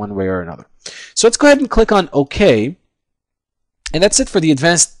effect one way or another. So let's go ahead and click on OK. And that's it for the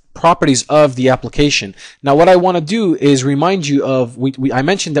advanced properties of the application. Now what I want to do is remind you of, I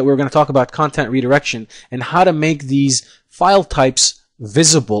mentioned that we were going to talk about content redirection and how to make these file types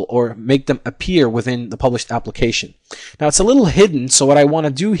visible or make them appear within the published application. Now it's a little hidden, so what I want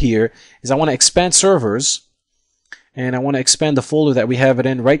to do here is I want to expand servers, and I want to expand the folder that we have it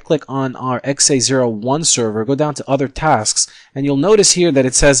in. Right click on our XA01 server, go down to other tasks, and you'll notice here that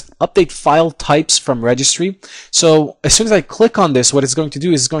it says update file types from registry. So as soon as I click on this, what it's going to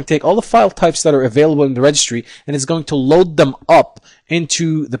do is it's going to take all the file types that are available in the registry and it's going to load them up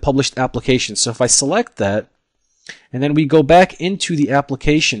into the published application. So if I select that and then we go back into the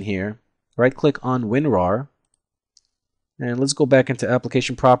application here, right click on WinRAR, and let's go back into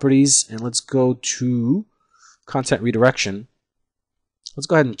application properties and let's go to content redirection. Let's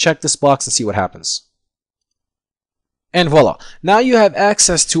go ahead and check this box and see what happens. And voila. Now you have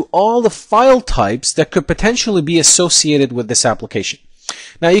access to all the file types that could potentially be associated with this application.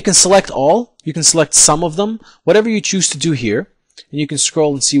 Now you can select all, you can select some of them, whatever you choose to do here. And you can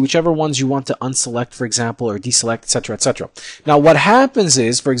scroll and see whichever ones you want to unselect, for example, or deselect, etc., etc. Now what happens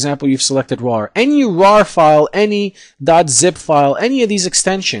is, for example, you've selected RAR. Any RAR file, any .zip file, any of these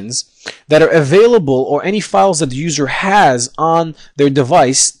extensions that are available, or any files that the user has on their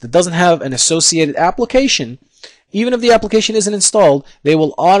device that doesn't have an associated application, even if the application isn't installed, they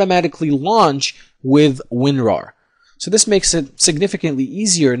will automatically launch with WinRAR. So this makes it significantly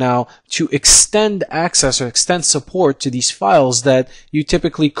easier now to extend access or extend support to these files that you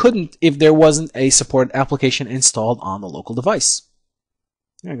typically couldn't if there wasn't a supported application installed on the local device.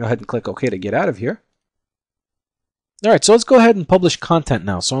 I'm going to go ahead and click OK to get out of here. All right, so let's go ahead and publish content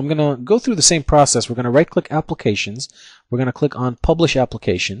now. So I'm going to go through the same process. We're going to right-click Applications. We're going to click on Publish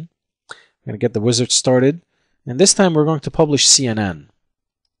Application. We're going to get the wizard started. And this time we're going to publish CNN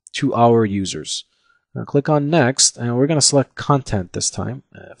to our users. We're going to click on Next, and we're going to select Content this time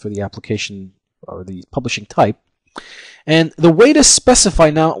for the application or the publishing type. And the way to specify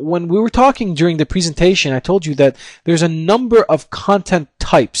now, when we were talking during the presentation, I told you that there's a number of content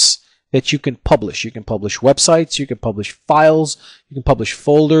types that you can publish. You can publish websites, you can publish files, you can publish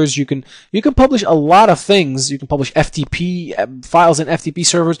folders, you can publish a lot of things. You can publish FTP files and FTP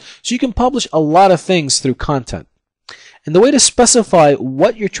servers. So you can publish a lot of things through content. And the way to specify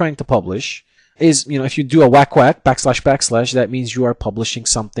what you're trying to publish is, if you do a // that means you are publishing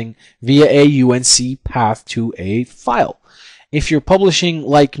something via a UNC path to a file. If you're publishing,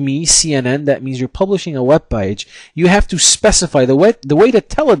 like me, CNN, that means you're publishing a web page. You have to specify the way to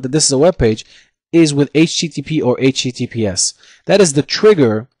tell it that this is a web page is with HTTP or HTTPS. That is the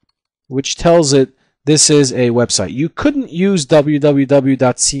trigger which tells it this is a website. You couldn't use www.cnn.com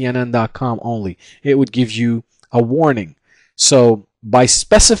only. It would give you a warning. So by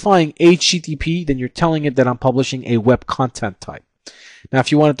specifying HTTP, then you're telling it that I'm publishing a web content type. Now,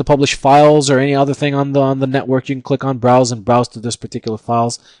 if you wanted to publish files or any other thing on the network, you can click on Browse and browse to this particular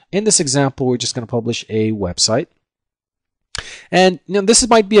files. In this example, we're just going to publish a website. And this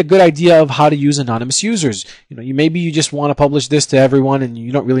might be a good idea of how to use anonymous users. Maybe you just want to publish this to everyone and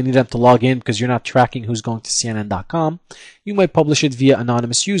you don't really need them to log in because you're not tracking who's going to CNN.com. You might publish it via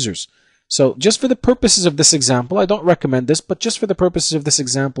anonymous users. So just for the purposes of this example, I don't recommend this, but just for the purposes of this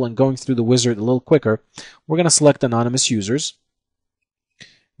example and going through the wizard a little quicker, we're going to select anonymous users.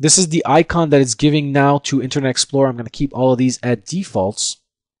 This is the icon that it's giving now to Internet Explorer. I'm going to keep all of these at defaults.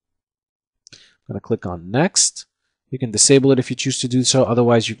 I'm going to click on Next. You can disable it if you choose to do so.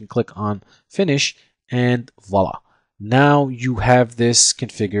 Otherwise, you can click on Finish, and voila. Now you have this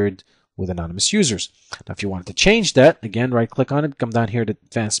configured with anonymous users. Now, if you wanted to change that, again, right-click on it, come down here to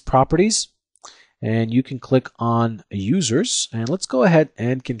Advanced Properties, and you can click on Users. And let's go ahead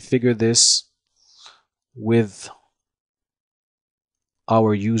and configure this with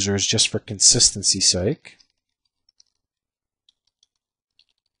our users just for consistency's sake.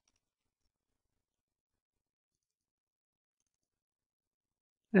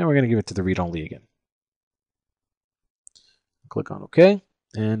 And we're going to give it to the read-only again. Click on OK,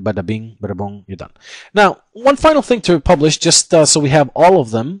 and bada bing, bada bong, you're done. Now, one final thing to publish, just so we have all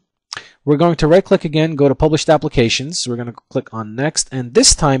of them. We're going to right-click again, go to Published Applications. We're going to click on Next, and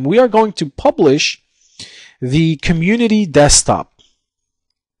this time we are going to publish the Community Desktop.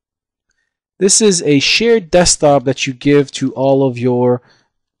 This is a shared desktop that you give to all of your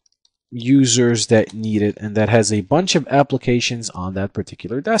users that need it, and that has a bunch of applications on that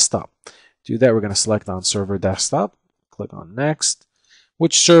particular desktop. To do that, we're going to select on Server Desktop, click on Next.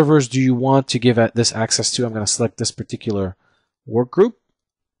 Which servers do you want to give this access to? I'm going to select this particular work group.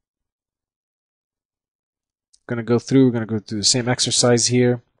 We're going to go through the same exercise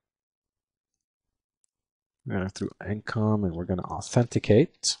here. We're going to go through Encom, and we're going to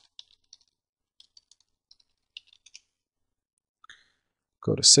authenticate.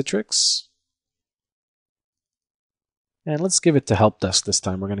 Go to Citrix. And let's give it to Help Desk this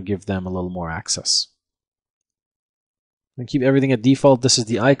time. We're going to give them a little more access. I'm going to keep everything at default. This is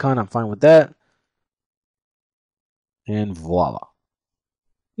the icon. I'm fine with that. And voila.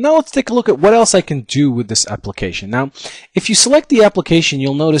 Now let's take a look at what else I can do with this application. Now, if you select the application,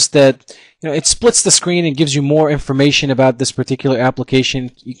 you'll notice that it splits the screen and gives you more information about this particular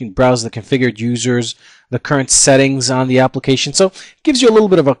application. You can browse the configured users, the current settings on the application. So it gives you a little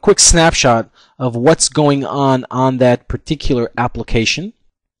bit of a quick snapshot of what's going on that particular application.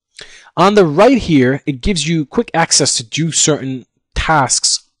 On the right here, it gives you quick access to do certain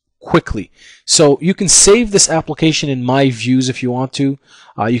tasks quickly. So you can save this application in My Views if you want to.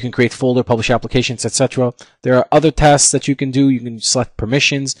 You can create folder, publish applications, etc. There are other tasks that you can do. You can select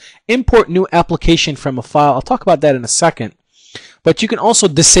permissions, import new application from a file. I'll talk about that in a second. But you can also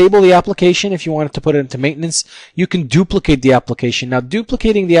disable the application if you wanted to put it into maintenance. You can duplicate the application. Now,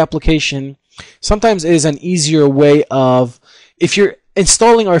 duplicating the application sometimes is an easier way of, if you're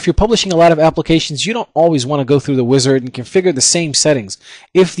installing or if you're publishing a lot of applications, you don't always want to go through the wizard and configure the same settings.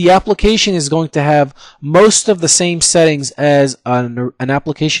 If the application is going to have most of the same settings as an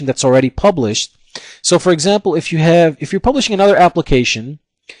application that's already published, so for example, if you're publishing another application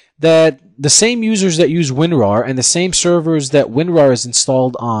that the same users that use WinRAR and the same servers that WinRAR is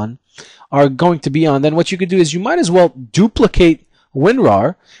installed on are going to be on, then what you could do is you might as well duplicate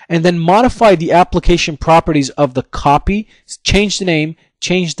WinRAR and then modify the application properties of the copy, change the name,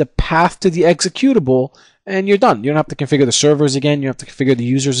 change the path to the executable, and you're done. You don't have to configure the servers again. You don't have to configure the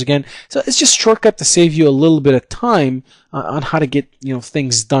users again. So it's just a shortcut to save you a little bit of time on how to get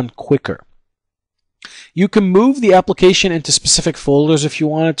things done quicker. You can move the application into specific folders if you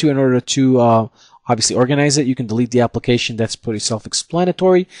wanted to in order to obviously organize it. You can delete the application. That's pretty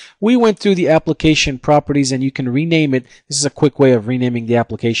self-explanatory. We went through the application properties and you can rename it. This is a quick way of renaming the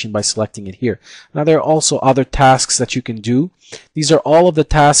application by selecting it here. Now there are also other tasks that you can do. These are all of the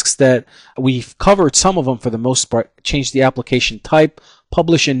tasks that we've covered, some of them for the most part. Change the application type,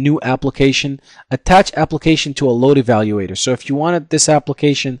 publish a new application, attach application to a load evaluator. So if you wanted this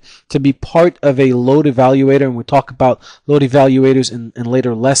application to be part of a load evaluator, and we'll talk about load evaluators in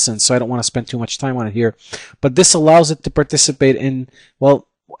later lessons, so I don't want to spend too much time on it here, but this allows it to participate in, well,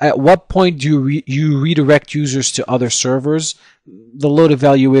 at what point do you redirect users to other servers? The load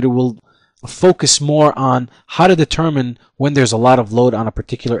evaluator will focus more on how to determine when there's a lot of load on a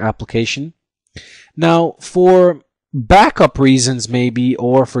particular application. Now, for backup reasons maybe,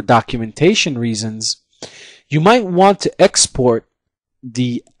 or for documentation reasons, you might want to export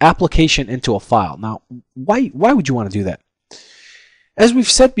the application into a file. Now, why would you want to do that? As we've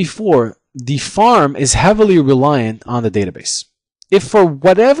said before, the farm is heavily reliant on the database. If for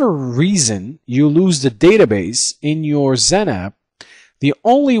whatever reason you lose the database in your Zen app, the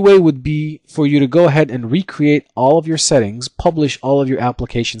only way would be for you to go ahead and recreate all of your settings, publish all of your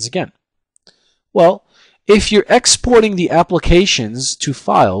applications again. Well, if you're exporting the applications to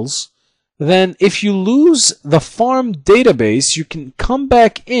files, then if you lose the farm database, you can come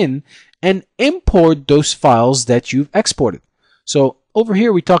back in and import those files that you've exported. So over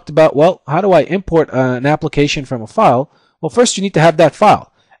here we talked about, well, how do I import an application from a file? Well, first you need to have that file.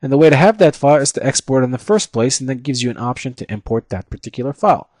 And the way to have that file is to export in the first place, and that gives you an option to import that particular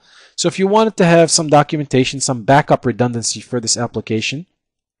file. So if you wanted to have some documentation, some backup redundancy for this application,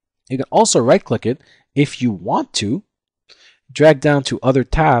 you can also right-click it if you want to, drag down to other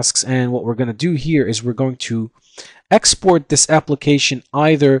tasks, and what we're going to do here is we're going to export this application,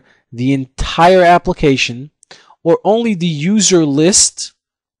 either the entire application or only the user list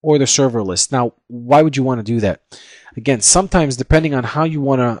or the server list. Now, why would you want to do that? Again, sometimes depending on how you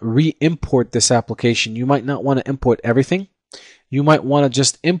want to re-import this application, you might not want to import everything. You might want to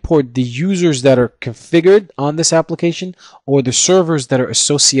just import the users that are configured on this application or the servers that are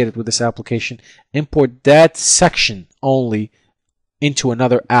associated with this application. Import that section only into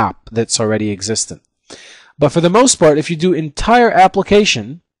another app that's already existent. But for the most part, if you do entire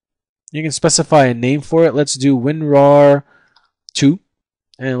application, you can specify a name for it. Let's do WinRAR 2,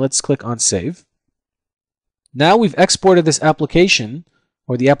 and let's click on Save. Now we've exported this application,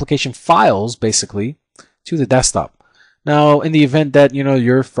 or the application files basically, to the desktop. Now in the event that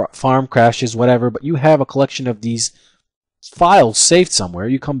your farm crashes, whatever, but you have a collection of these files saved somewhere,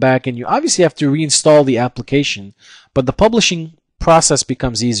 you come back and you obviously have to reinstall the application, but the publishing process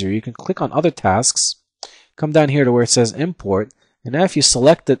becomes easier. You can click on other tasks, come down here to where it says import, and now if you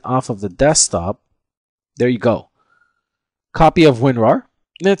select it off of the desktop, there you go. Copy of WinRAR.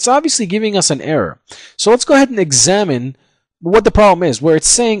 And it's obviously giving us an error. So let's go ahead and examine what the problem is, where it's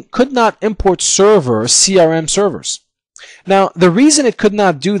saying could not import server CRM servers. Now, the reason it could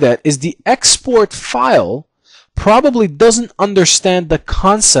not do that is the export file probably doesn't understand the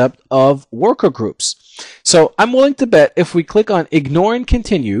concept of worker groups. So I'm willing to bet if we click on ignore and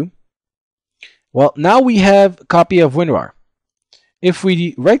continue, well, now we have a copy of WinRAR. If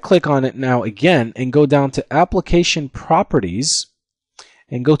we right click on it now again and go down to application properties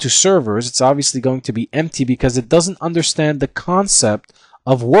and go to servers, it's obviously going to be empty because it doesn't understand the concept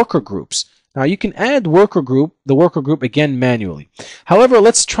of worker groups. Now you can add the worker group again manually. However,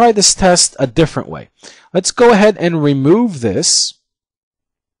 let's try this test a different way. Let's go ahead and remove this,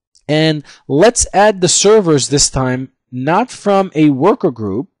 and let's add the servers this time not from a worker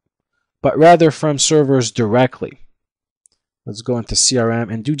group, but rather from servers directly. Let's go into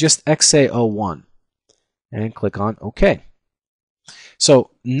CRM and do just XA01 and click on OK.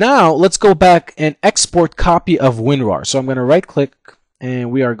 So now let's go back and export copy of WinRAR. So I'm going to right click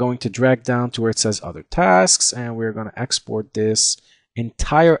and we are going to drag down to where it says other tasks, and we're going to export this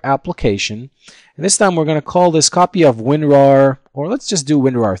entire application. And this time we're going to call this copy of WinRAR, or let's just do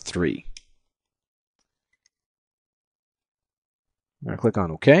WinRAR 3. I'm going to click on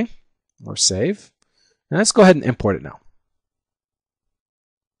OK or save. And let's go ahead and import it now.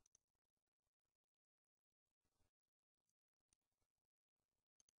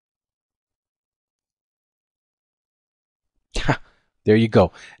 There you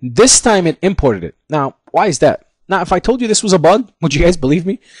go. This time it imported it. Now, why is that? Now, if I told you this was a bug, would you guys believe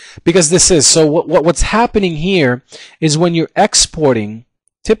me? Because this is. So what's happening here is when you're exporting,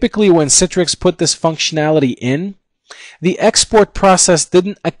 typically when Citrix put this functionality in, the export process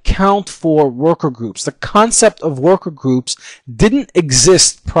didn't account for worker groups. The concept of worker groups didn't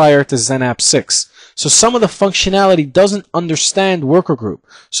exist prior to XenApp 6. So some of the functionality doesn't understand worker group.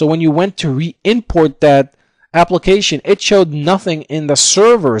 So when you went to re-import that application, it showed nothing in the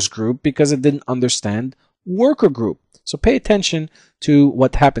servers group because it didn't understand worker group. So pay attention to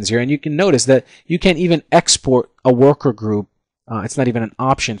what happens here, and you can notice that you can't even export a worker group. It's not even an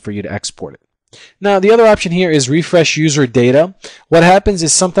option for you to export it. Now, the other option here is refresh user data. What happens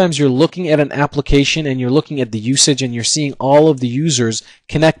is sometimes you're looking at an application and you're looking at the usage and you're seeing all of the users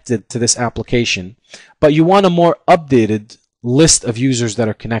connected to this application, but you want a more updated list of users that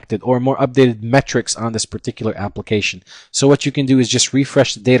are connected or more updated metrics on this particular application. So what you can do is just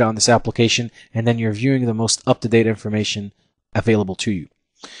refresh the data on this application, and then you're viewing the most up-to-date information available to you.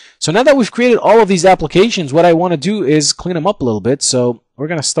 So now that we've created all of these applications, what I want to do is clean them up a little bit. So we're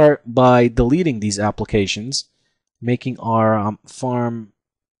going to start by deleting these applications, making our farm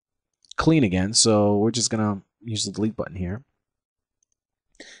clean again. So we're just going to use the delete button here.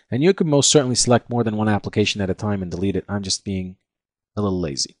 And you could most certainly select more than one application at a time and delete it. I'm just being a little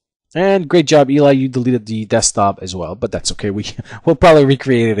lazy. And great job, Eli. You deleted the desktop as well, but that's okay. We'll probably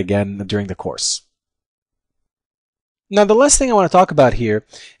recreate it again during the course. Now, the last thing I want to talk about here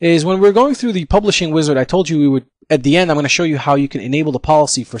is when we're going through the publishing wizard, I told you we would, at the end, I'm going to show you how you can enable the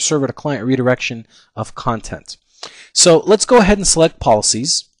policy for server-to-client redirection of content. So let's go ahead and select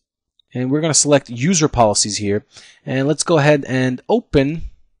policies. And we're going to select user policies here. And let's go ahead and open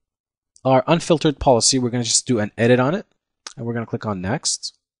our unfiltered policy. We're going to just do an edit on it. And we're going to click on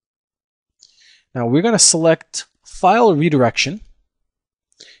next. Now we're going to select file redirection.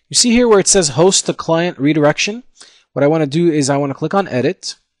 You see here where it says host to client redirection. What I want to do is I want to click on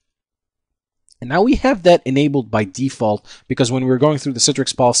edit. And now we have that enabled by default because when we were going through the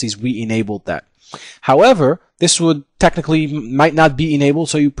Citrix policies, we enabled that. However, this would technically might not be enabled,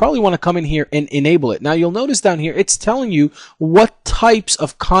 so you probably want to come in here and enable it. Now you'll notice down here it's telling you what types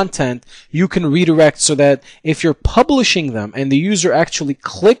of content you can redirect so that if you're publishing them and the user actually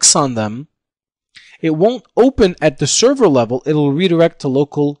clicks on them, it won't open at the server level, it'll redirect to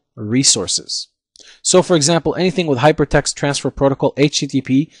local resources. So for example, anything with Hypertext Transfer Protocol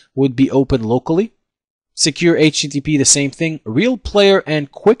HTTP would be open locally. Secure HTTP, the same thing. Real Player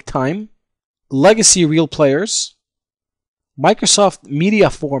and QuickTime. Legacy Real Players. Microsoft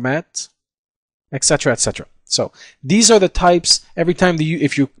Media Format, etc., etc. So these are the types. Every time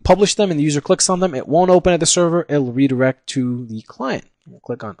if you publish them and the user clicks on them, it won't open at the server. It'll redirect to the client. We'll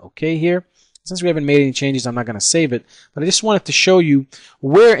click on OK here. Since we haven't made any changes, I'm not going to save it. But I just wanted to show you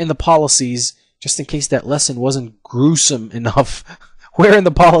where in the policies, just in case that lesson wasn't gruesome enough, where in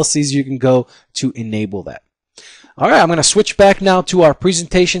the policies you can go to enable that. All right, I'm going to switch back now to our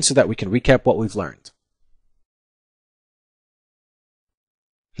presentation so that we can recap what we've learned.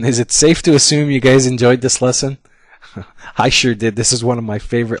 Is it safe to assume you guys enjoyed this lesson? I sure did. This is one of my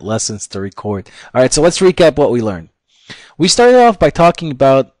favorite lessons to record. All right, so let's recap what we learned. We started off by talking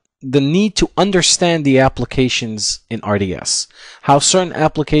about the need to understand the applications in RDS. How certain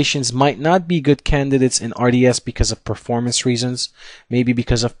applications might not be good candidates in RDS because of performance reasons, maybe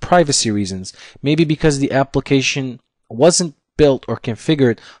because of privacy reasons, maybe because the application wasn't built or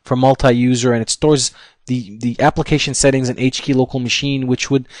configured for multi-user and it stores the application settings in HKey local machine,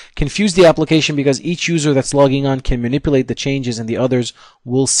 which would confuse the application because each user that's logging on can manipulate the changes and the others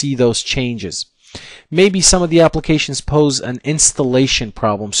will see those changes. Maybe some of the applications pose an installation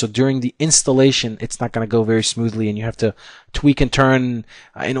problem, so during the installation it's not going to go very smoothly and you have to tweak and turn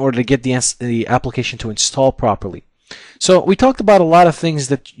in order to get the application to install properly. So we talked about a lot of things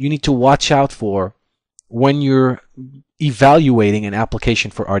that you need to watch out for when you're evaluating an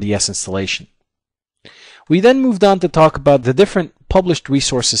application for RDS installation. We then moved on to talk about the different published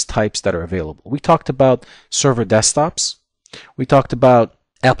resources types that are available. We talked about server desktops. We talked about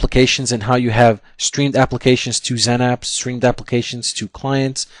applications and how you have streamed applications to XenApp, streamed applications to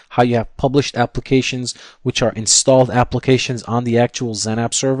clients, how you have published applications which are installed applications on the actual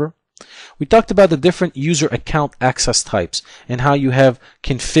XenApp server. We talked about the different user account access types and how you have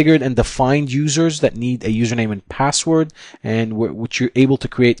configured and defined users that need a username and password and which you're able to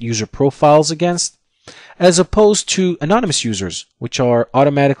create user profiles against, as opposed to anonymous users, which are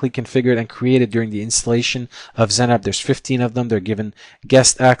automatically configured and created during the installation of XenApp. There's 15 of them. They're given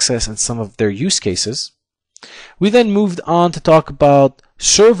guest access and some of their use cases. We then moved on to talk about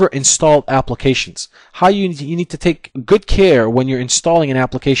server installed applications. How you need to take good care when you're installing an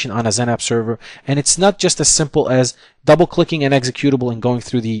application on a XenApp server, and it's not just as simple as double clicking an executable and going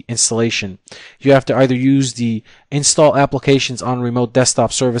through the installation. You have to either use the install applications on remote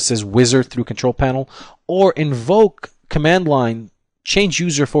desktop services wizard through control panel, or invoke command line change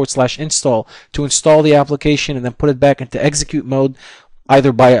user /install to install the application and then put it back into execute mode,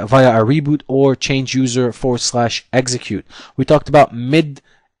 either via a reboot or change user /execute. We talked about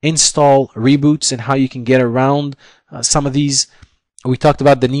mid-install reboots and how you can get around some of these. We talked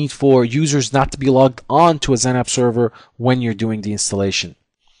about the need for users not to be logged on to a XenApp server when you're doing the installation.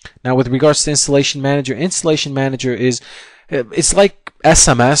 Now, with regards to Installation Manager is it's like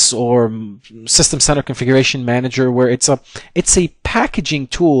SMS or System Center Configuration Manager, where it's a packaging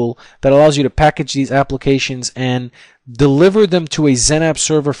tool that allows you to package these applications and deliver them to a XenApp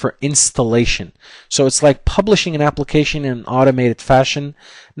server for installation. So it's like publishing an application in an automated fashion.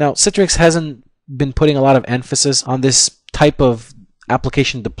 Now, Citrix hasn't been putting a lot of emphasis on this type of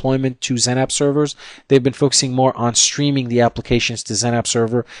application deployment to XenApp servers. They've been focusing more on streaming the applications to XenApp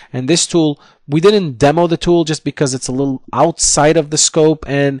server. And this tool, we didn't demo the tool just because it's a little outside of the scope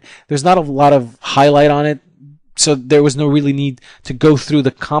and there's not a lot of highlight on it. So there was no really need to go through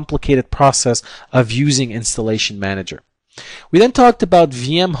the complicated process of using Installation Manager. We then talked about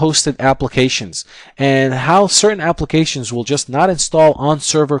VM hosted applications and how certain applications will just not install on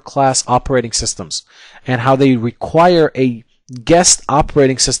server class operating systems, and how they require a guest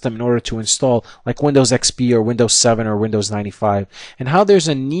operating system in order to install, like Windows XP or Windows 7 or Windows 95, and how there's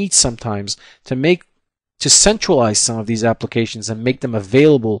a need sometimes to centralize some of these applications and make them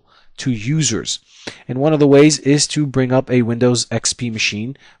available to users. And one of the ways is to bring up a Windows XP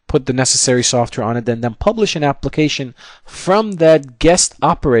machine, put the necessary software on it, and then publish an application from that guest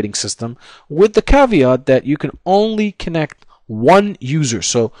operating system, with the caveat that you can only connect one user,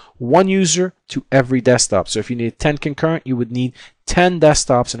 so one user to every desktop. So if you need 10 concurrent, you would need 10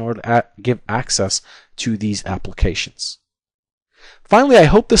 desktops in order to give access to these applications. Finally, I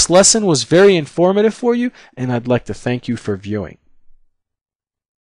hope this lesson was very informative for you, and I'd like to thank you for viewing.